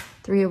reverse,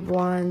 Three of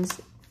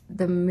Wands,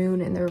 the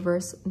Moon in the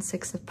reverse, and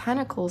Six of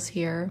Pentacles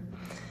here.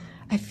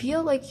 I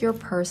feel like your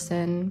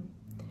person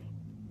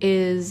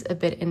is a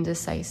bit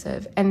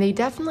indecisive, and they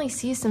definitely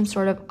see some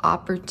sort of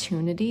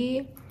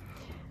opportunity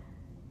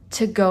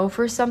to go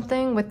for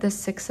something with the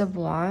Six of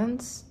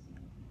Wands,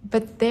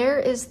 but there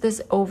is this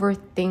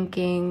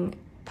overthinking,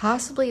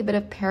 possibly a bit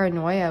of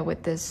paranoia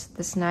with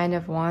this Nine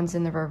of Wands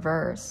in the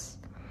reverse.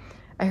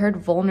 I heard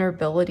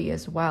vulnerability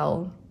as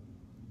well,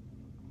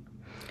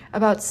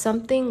 about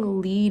something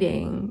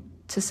leading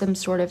to some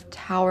sort of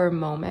tower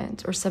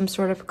moment or some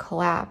sort of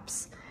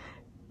collapse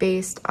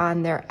based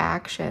on their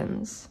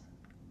actions.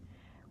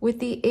 With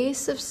the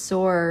Ace of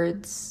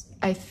Swords,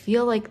 I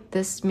feel like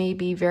this may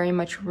be very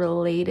much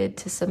related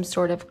to some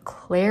sort of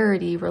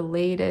clarity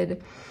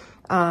related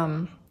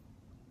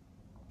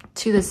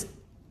to this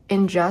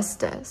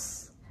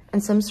injustice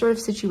and some sort of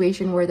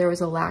situation where there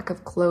was a lack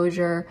of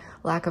closure,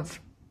 lack of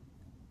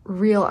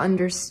real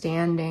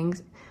understanding,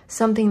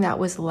 something that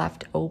was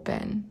left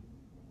open.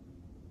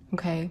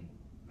 Okay.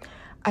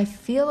 I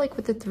feel like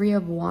with the Three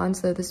of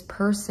Wands, though, this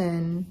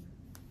person,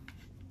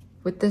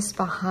 with this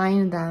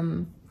behind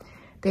them,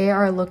 they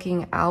are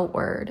looking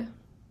outward.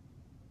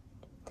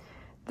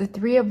 The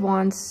Three of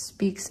Wands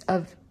speaks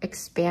of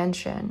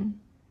expansion.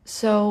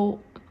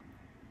 So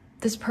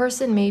this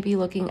person may be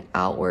looking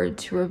outward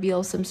to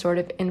reveal some sort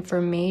of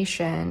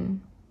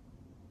information,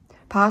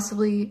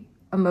 possibly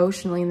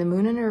emotionally. The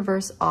Moon in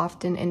reverse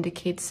often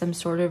indicates some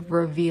sort of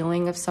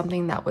revealing of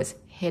something that was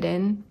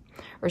hidden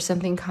or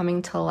something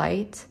coming to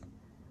light,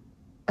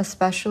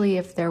 especially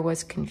if there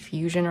was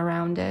confusion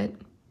around it.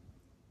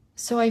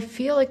 So I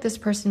feel like this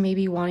person may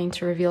be wanting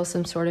to reveal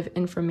some sort of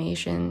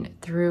information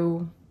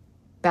through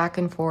back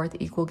and forth,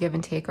 equal give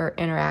and take, or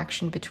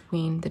interaction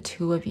between the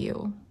two of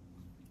you.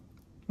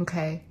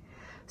 Okay,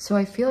 so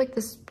I feel like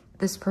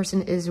this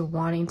person is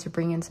wanting to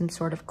bring in some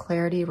sort of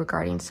clarity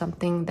regarding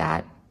something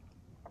that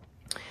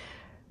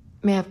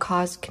may have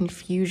caused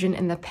confusion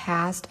in the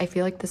past. I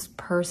feel like this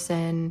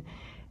person,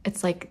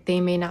 it's like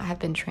they may not have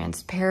been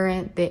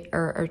transparent,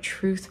 or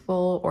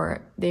truthful,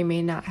 or they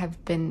may not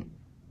have been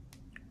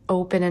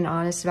open and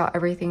honest about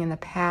everything in the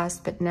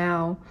past, but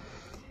now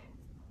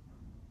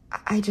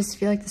I just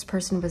feel like this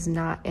person was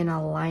not in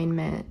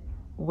alignment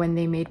when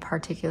they made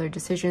particular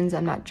decisions.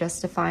 I'm not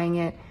justifying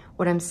it.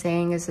 What I'm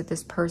saying is that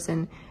this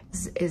person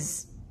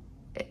is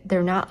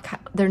they're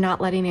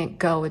not letting it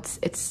go.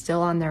 It's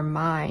still on their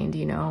mind,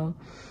 you know,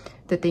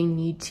 that they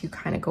need to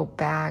kind of go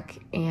back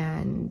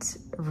and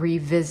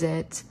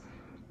revisit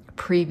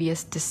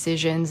previous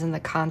decisions and the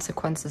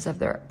consequences of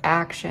their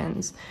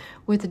actions.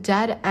 With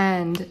Dead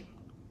End,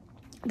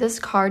 this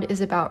card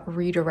is about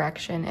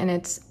redirection, and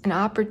it's an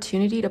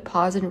opportunity to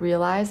pause and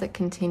realize that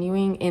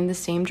continuing in the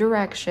same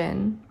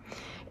direction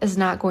is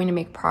not going to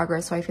make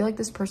progress. So I feel like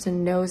this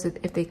person knows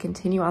that if they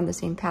continue on the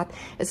same path,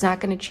 it's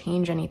not going to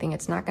change anything.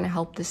 It's not going to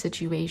help the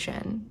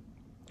situation.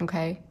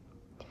 Okay?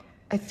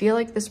 I feel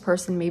like this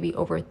person may be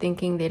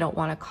overthinking. They don't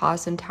want to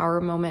cause some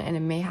tower moment, and it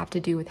may have to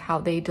do with how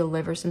they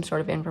deliver some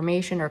sort of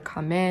information or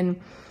come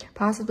in,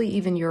 possibly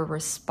even your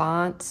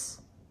response.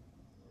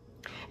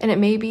 And it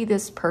may be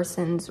this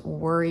person's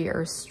worry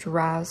or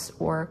stress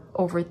or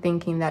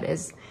overthinking that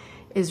is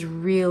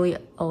really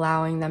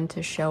allowing them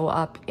to show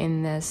up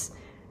in this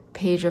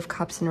Page of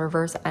Cups in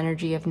reverse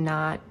energy of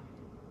not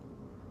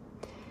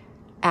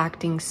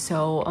acting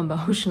so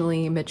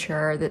emotionally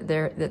mature, that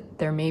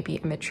there may be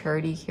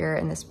immaturity here,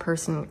 and this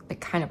person like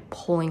kind of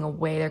pulling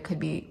away. There could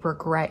be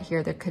regret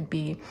here. There could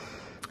be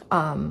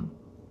like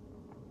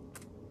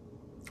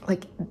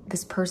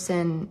this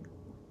person,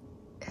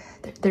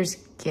 there's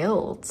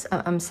guilt.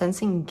 I'm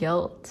sensing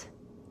guilt.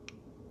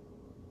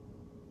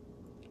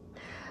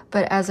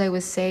 But as I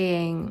was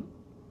saying,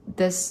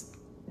 this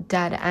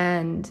Dead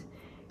End,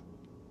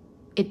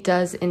 it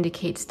does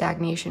indicate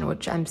stagnation,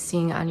 which I'm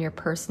seeing on your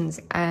person's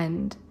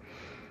end.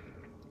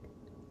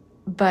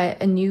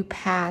 But a new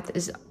path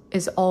is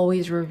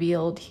always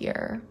revealed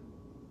here.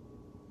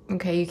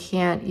 Okay, you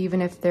can't,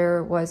 even if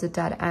there was a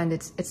dead end,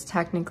 it's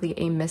technically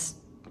a it's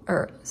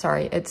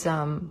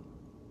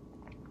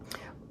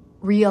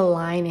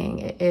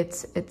realigning.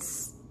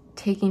 It's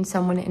taking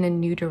someone in a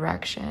new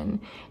direction,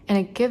 and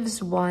it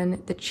gives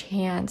one the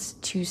chance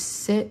to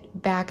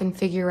sit back and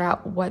figure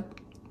out what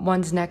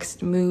one's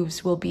next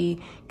moves will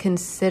be,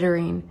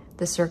 considering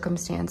the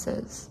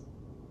circumstances.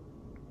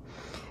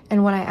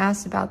 And when I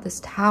asked about this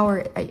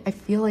tower, I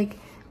feel like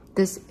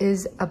this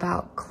is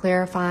about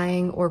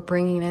clarifying or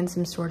bringing in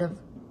some sort of,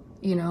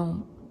 you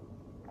know,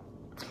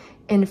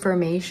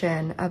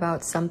 information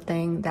about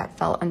something that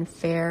felt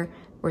unfair,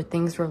 where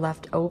things were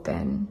left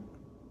open,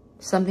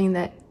 something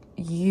that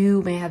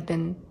you may have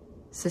been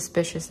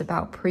suspicious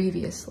about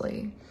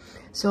previously.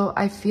 So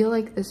I feel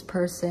like this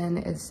person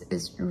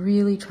is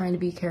really trying to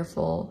be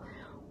careful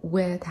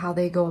with how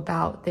they go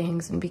about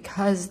things, and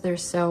because they're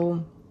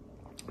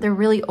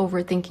really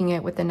overthinking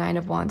it with the Nine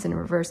of Wands in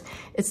reverse,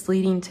 it's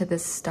leading to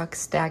this stuck,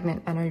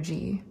 stagnant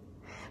energy.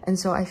 And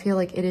so I feel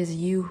like it is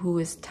you who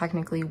is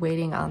technically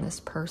waiting on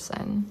this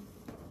person.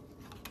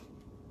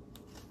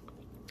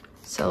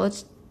 So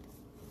let's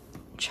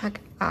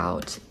check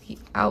out the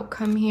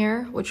outcome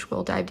here, which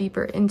we'll dive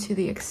deeper into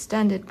the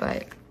extended,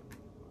 but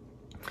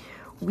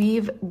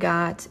we've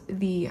got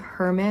the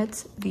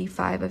Hermit, the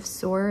Five of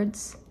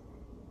Swords,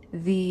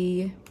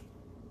 the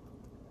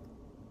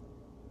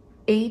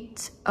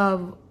Eight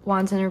of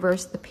Wands in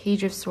reverse, the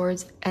Page of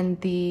Swords, and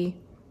the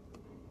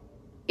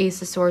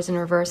Ace of Swords in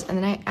reverse. And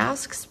then I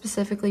asked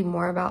specifically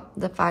more about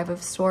the Five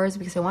of Swords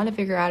because I want to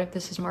figure out if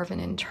this is more of an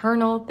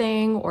internal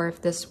thing or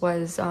if this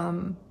was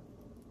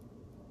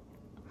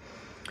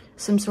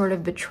some sort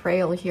of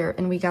betrayal here.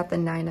 And we got the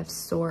Nine of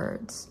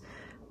Swords.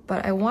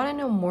 But I want to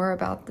know more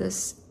about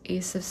this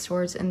Ace of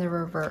Swords in the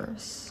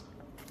reverse.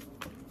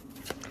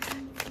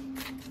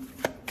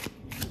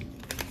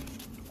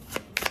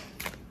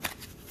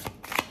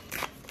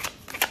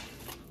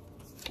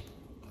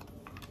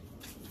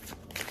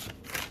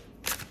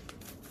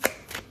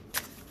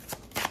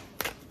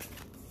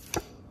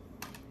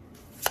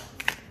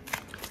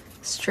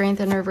 Strength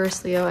and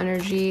reverse Leo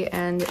energy,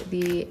 and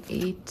the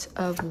 8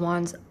 of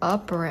Wands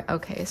upright.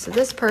 Okay, so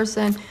this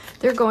person,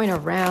 they're going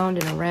around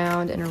and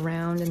around and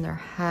around in their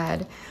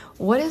head.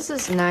 What is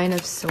this 9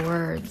 of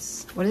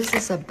Swords? What is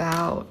this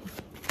about?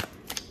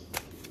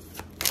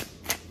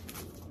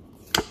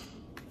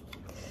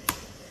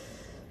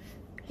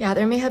 Yeah,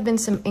 there may have been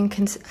some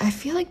I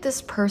feel like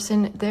this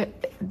person,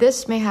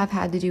 this may have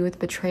had to do with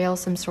betrayal,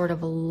 some sort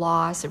of a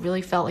loss. It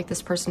really felt like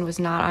this person was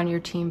not on your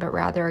team, but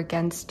rather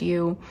against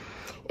you.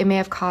 It may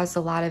have caused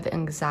a lot of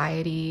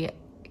anxiety,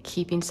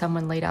 keeping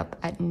someone laid up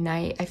at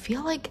night. I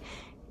feel like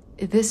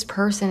this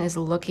person is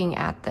looking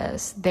at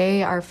this.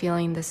 They are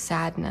feeling the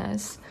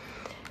sadness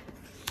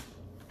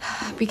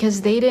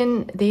because they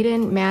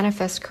didn't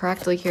manifest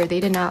correctly here.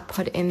 They did not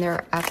put in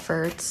their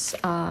efforts.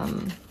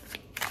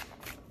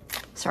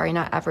 Sorry,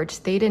 not efforts.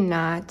 They did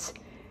not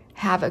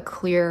have a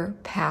clear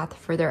path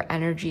for their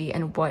energy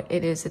and what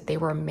it is that they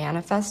were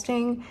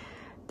manifesting.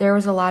 There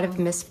was a lot of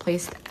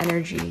misplaced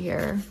energy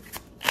here.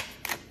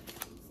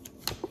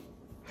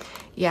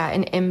 Yeah,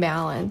 an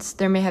imbalance.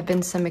 There may have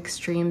been some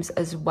extremes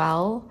as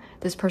well.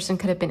 This person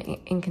could have been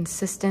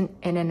inconsistent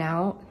in and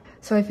out.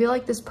 So I feel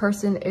like this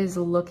person is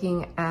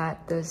looking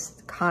at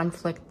this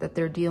conflict that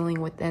they're dealing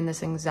with and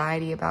this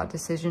anxiety about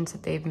decisions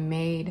that they've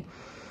made.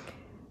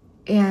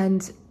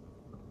 And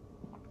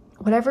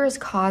whatever is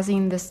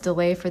causing this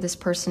delay for this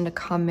person to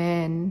come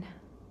in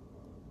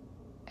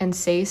and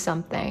say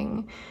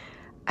something,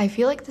 I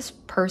feel like this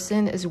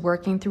person is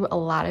working through a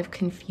lot of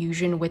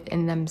confusion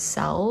within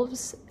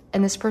themselves.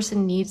 And this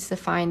person needs to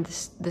find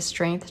the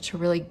strength to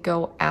really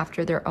go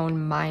after their own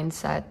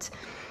mindset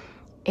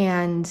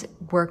and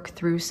work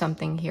through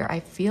something here. I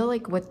feel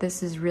like what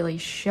this is really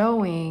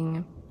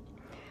showing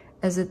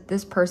is that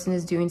this person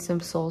is doing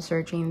some soul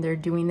searching. They're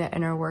doing the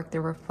inner work.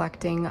 They're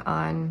reflecting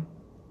on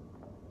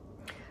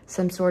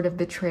some sort of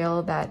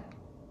betrayal that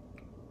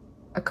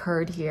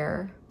occurred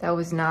here that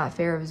was not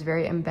fair. It was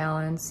very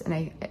imbalanced.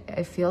 And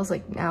it feels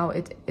like now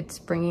it's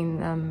bringing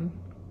them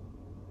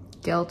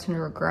guilt and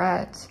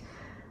regret.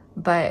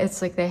 But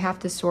it's like they have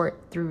to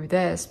sort through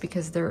this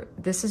because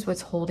this is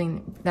what's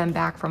holding them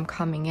back from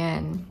coming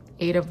in.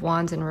 8 of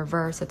Wands in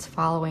reverse, it's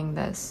following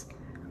this.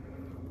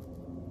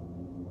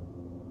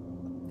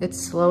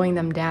 It's slowing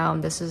them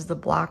down. This is the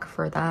block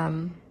for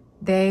them.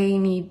 They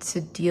need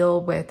to deal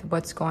with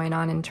what's going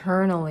on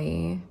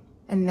internally,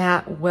 and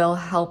that will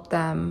help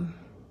them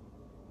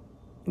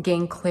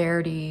gain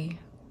clarity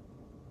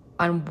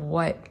on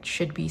what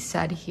should be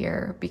said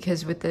here.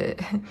 Because with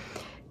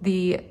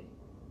the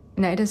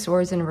Knight of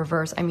Swords in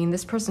reverse, I mean,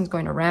 this person's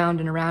going around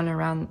and around and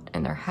around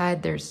in their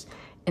head. There's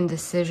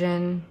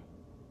indecision.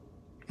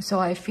 So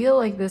I feel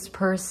like this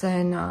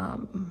person,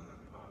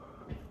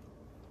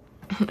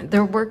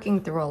 they're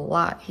working through a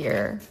lot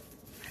here.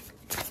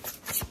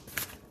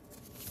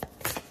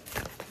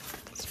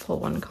 Let's pull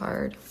one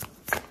card.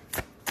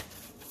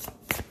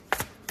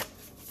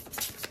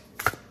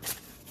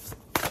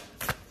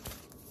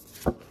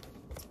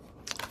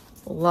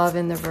 Love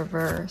in the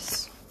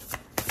reverse.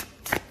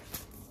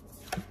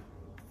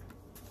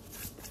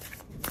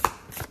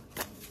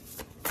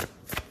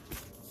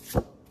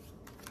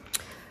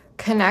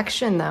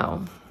 Connection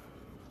though.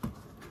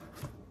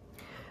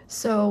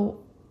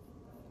 So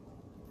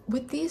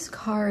with these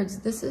cards,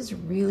 this is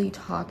really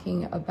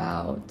talking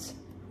about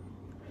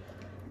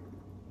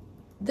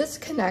this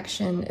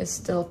connection is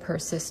still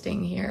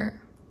persisting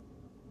here.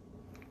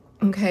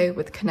 Okay,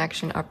 with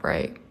connection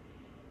upright.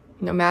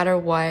 No matter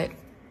what,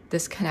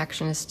 this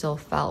connection is still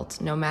felt,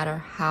 no matter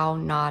how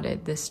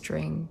knotted this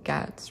string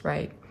gets,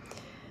 right?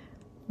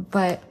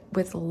 But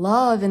with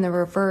love in the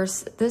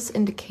reverse, this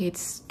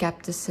indicates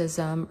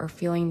skepticism or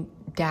feeling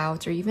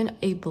doubts or even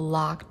a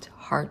blocked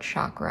heart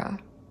chakra,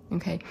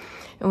 okay?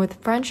 And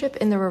with friendship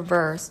in the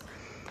reverse,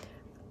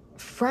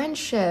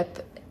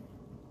 friendship,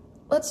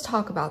 let's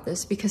talk about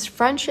this because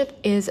friendship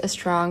is a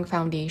strong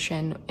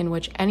foundation in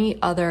which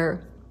any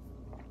other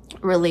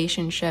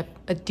relationship,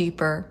 a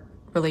deeper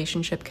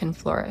relationship, can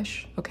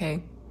flourish,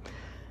 okay?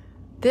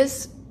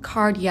 This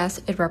card,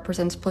 yes, it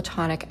represents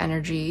platonic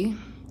energy,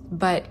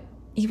 but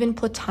even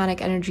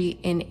platonic energy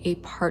in a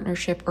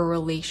partnership or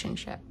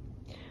relationship.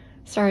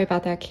 Sorry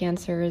about that,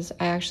 Cancers.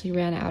 I actually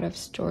ran out of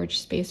storage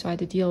space, so I had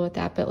to deal with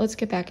that. But let's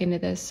get back into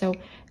this. So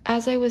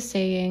as I was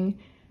saying,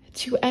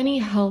 to any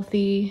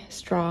healthy,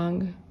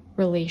 strong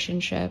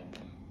relationship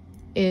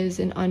is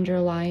an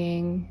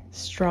underlying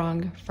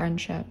strong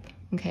friendship,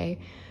 okay?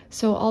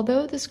 So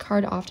although this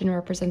card often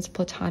represents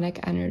platonic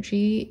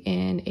energy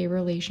in a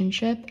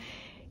relationship,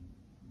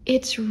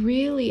 it's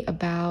really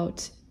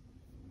about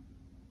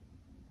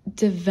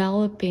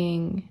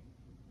developing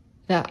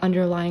that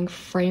underlying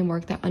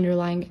framework, that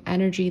underlying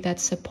energy that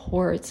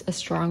supports a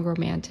strong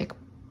romantic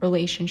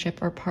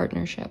relationship or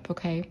partnership,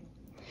 okay?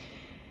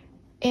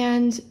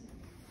 And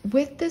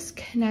with this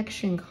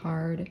connection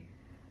card,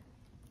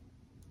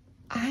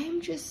 I'm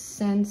just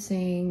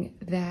sensing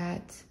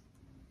that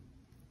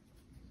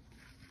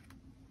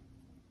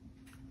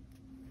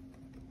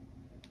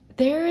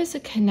there is a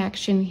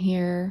connection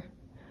here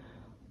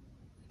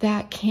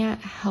that can't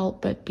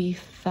help but be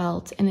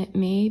felt, and it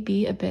may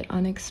be a bit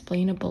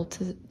unexplainable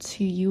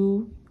to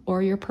you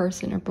or your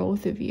person or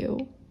both of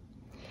you.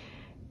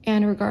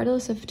 And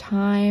regardless of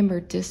time or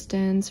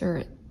distance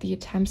or the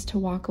attempts to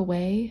walk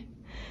away,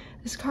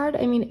 this card,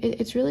 I mean,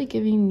 it's really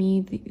giving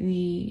me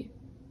the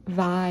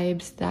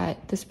vibes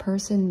that this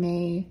person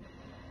may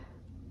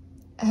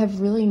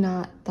have really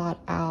not thought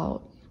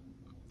out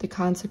the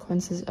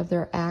consequences of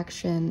their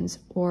actions,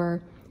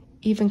 or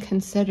even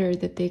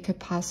considered that they could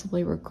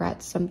possibly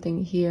regret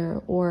something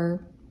here,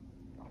 or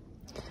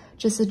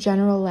just a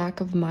general lack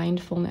of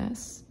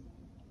mindfulness.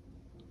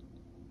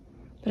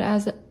 But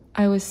as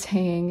I was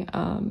saying,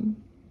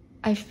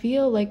 I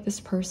feel like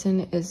this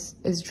person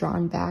is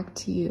drawn back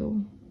to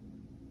you.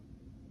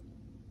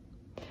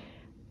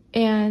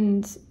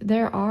 And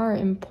there are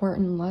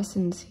important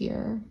lessons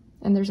here,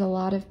 and there's a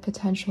lot of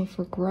potential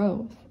for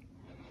growth.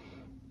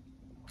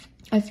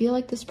 I feel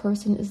like this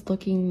person is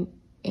looking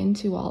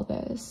into all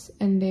this,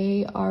 and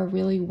they are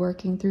really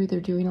working through, they're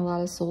doing a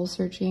lot of soul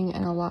searching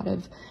and a lot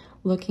of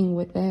looking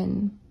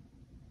within.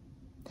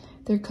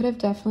 There could have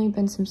definitely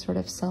been some sort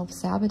of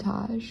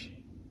self-sabotage.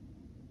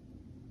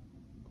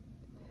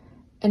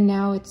 And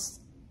now it's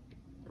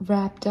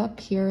wrapped up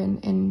here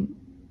in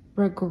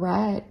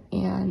regret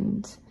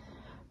and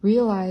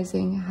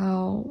realizing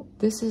how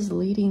this is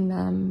leading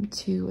them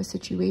to a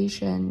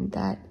situation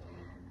that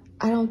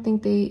I don't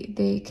think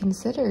they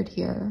considered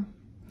here.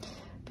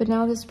 But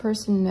now this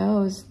person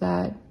knows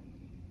that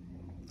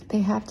they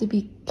have to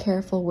be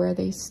careful where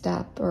they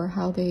step or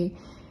how they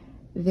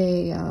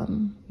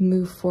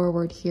move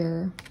forward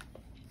here.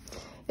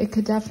 It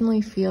could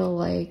definitely feel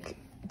like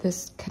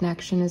this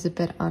connection is a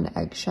bit on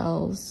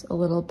eggshells a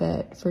little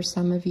bit for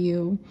some of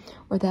you,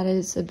 or that it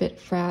is a bit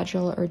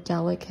fragile or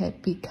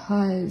delicate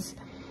because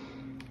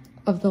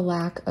of the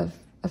lack of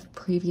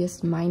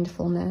previous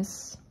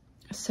mindfulness.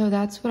 So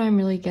that's what I'm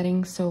really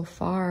getting so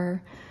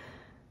far.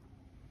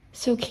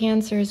 So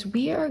Cancers,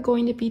 we are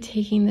going to be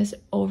taking this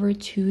over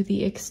to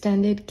the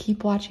extended.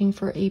 Keep watching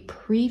for a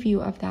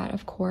preview of that,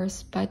 of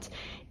course. But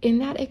in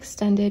that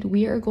extended,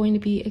 we are going to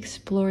be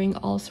exploring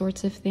all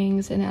sorts of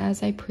things. And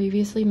as I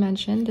previously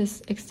mentioned,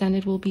 this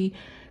extended will be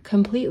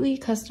completely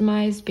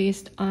customized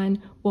based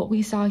on what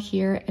we saw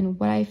here and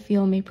what I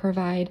feel may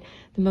provide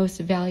the most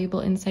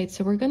valuable insights.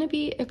 So we're going to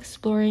be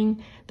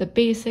exploring the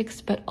basics,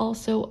 but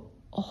also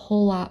a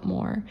whole lot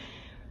more,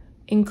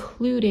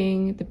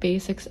 including the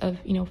basics of,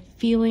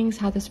 feelings,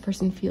 how this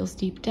person feels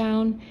deep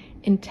down,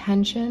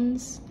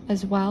 intentions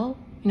as well.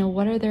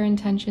 What are their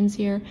intentions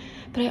here?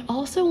 But I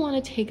also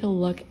want to take a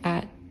look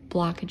at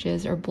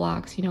blockages or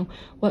blocks,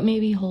 what may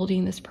be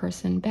holding this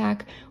person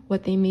back,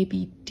 what they may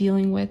be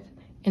dealing with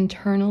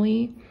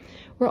internally.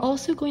 We're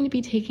also going to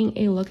be taking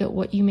a look at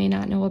what you may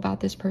not know about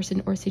this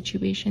person or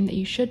situation that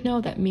you should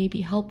know that may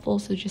be helpful.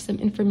 So just some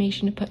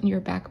information to put in your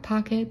back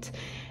pocket.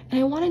 And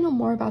I want to know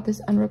more about this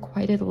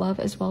unrequited love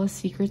as well as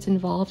secrets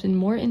involved, and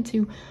more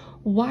into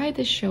why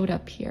this showed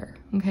up here,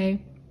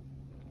 okay?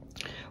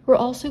 We're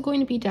also going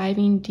to be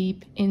diving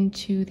deep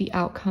into the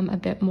outcome a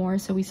bit more.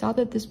 So we saw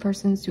that this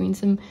person's doing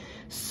some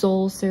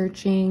soul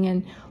searching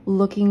and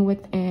looking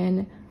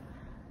within,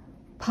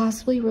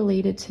 possibly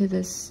related to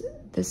this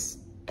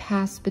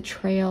past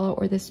betrayal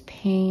or this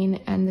pain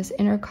and this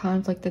inner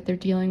conflict that they're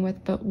dealing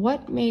with. But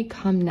what may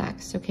come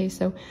next? Okay,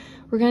 so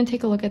we're going to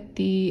take a look at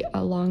the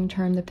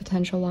long-term, the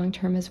potential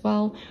long-term as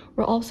well.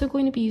 We're also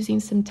going to be using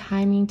some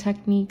timing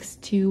techniques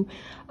to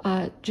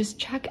just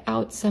check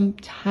out some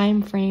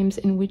time frames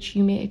in which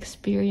you may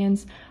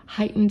experience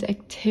heightened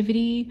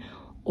activity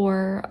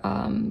or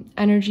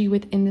energy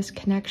within this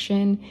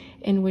connection,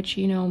 in which,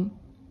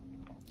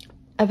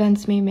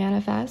 events may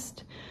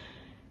manifest.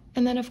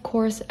 And then, of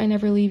course, I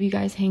never leave you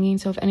guys hanging.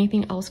 So if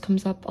anything else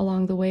comes up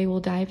along the way, we'll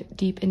dive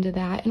deep into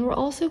that. And we're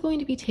also going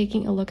to be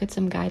taking a look at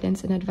some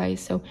guidance and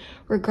advice. So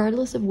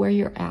regardless of where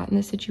you're at in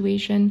the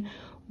situation,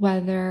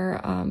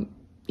 whether,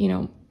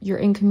 you're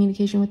in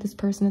communication with this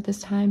person at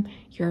this time,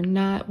 you're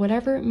not,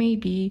 whatever it may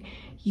be,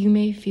 you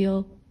may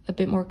feel a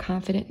bit more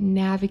confident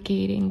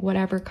navigating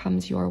whatever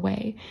comes your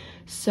way.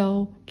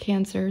 So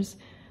Cancers,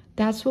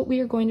 that's what we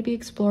are going to be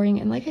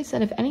exploring. And like I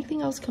said, if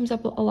anything else comes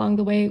up along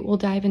the way, we'll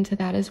dive into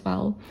that as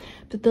well.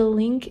 But the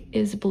link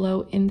is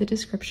below in the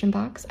description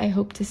box. I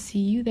hope to see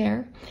you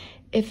there.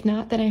 If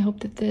not, then I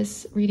hope that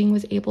this reading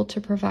was able to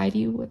provide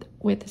you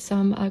with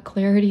some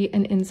clarity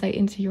and insight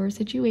into your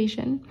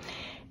situation.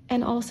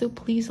 And also,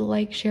 please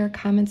like, share,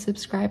 comment,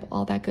 subscribe,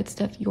 all that good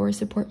stuff. Your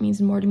support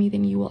means more to me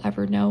than you will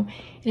ever know.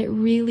 And it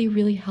really,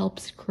 really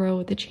helps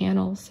grow the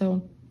channel.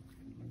 So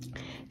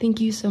thank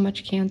you so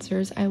much,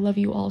 Cancers. I love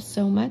you all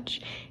so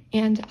much,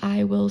 and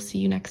I will see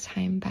you next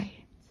time. Bye.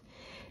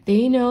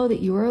 They know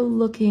that you are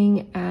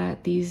looking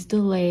at these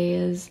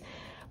delays,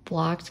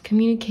 blocked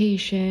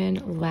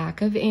communication,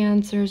 lack of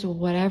answers,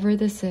 whatever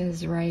this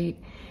is, right?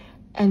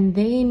 And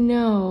they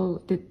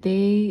know that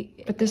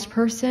but this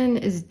person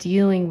is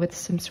dealing with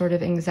some sort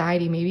of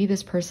anxiety. Maybe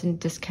this person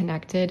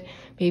disconnected.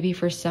 Maybe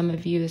for some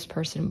of you, this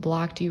person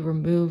blocked you,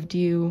 removed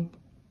you,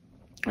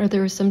 or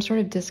there was some sort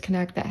of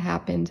disconnect that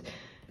happened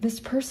This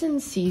person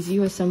sees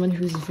you as someone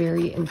who's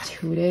very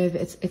intuitive.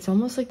 It's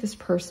almost like this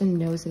person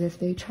knows that if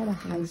they try to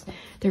hide,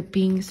 they're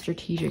being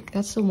strategic.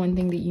 That's the one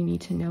thing that you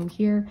need to know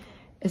here,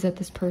 is that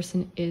this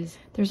person is,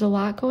 there's a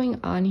lot going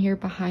on here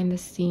behind the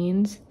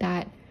scenes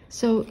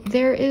so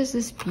there is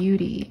this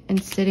beauty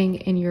in sitting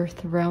in your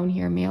throne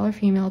here, male or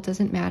female, it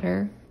doesn't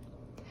matter.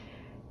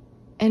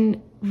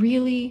 And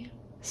really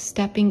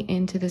stepping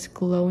into this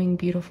glowing,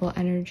 beautiful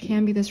energy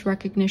can be this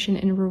recognition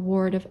and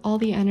reward of all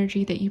the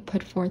energy that you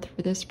put forth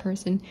for this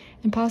person,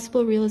 and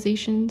possible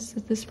realizations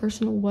that this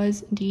person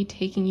was indeed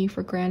taking you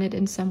for granted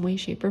in some way,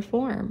 shape, or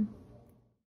form.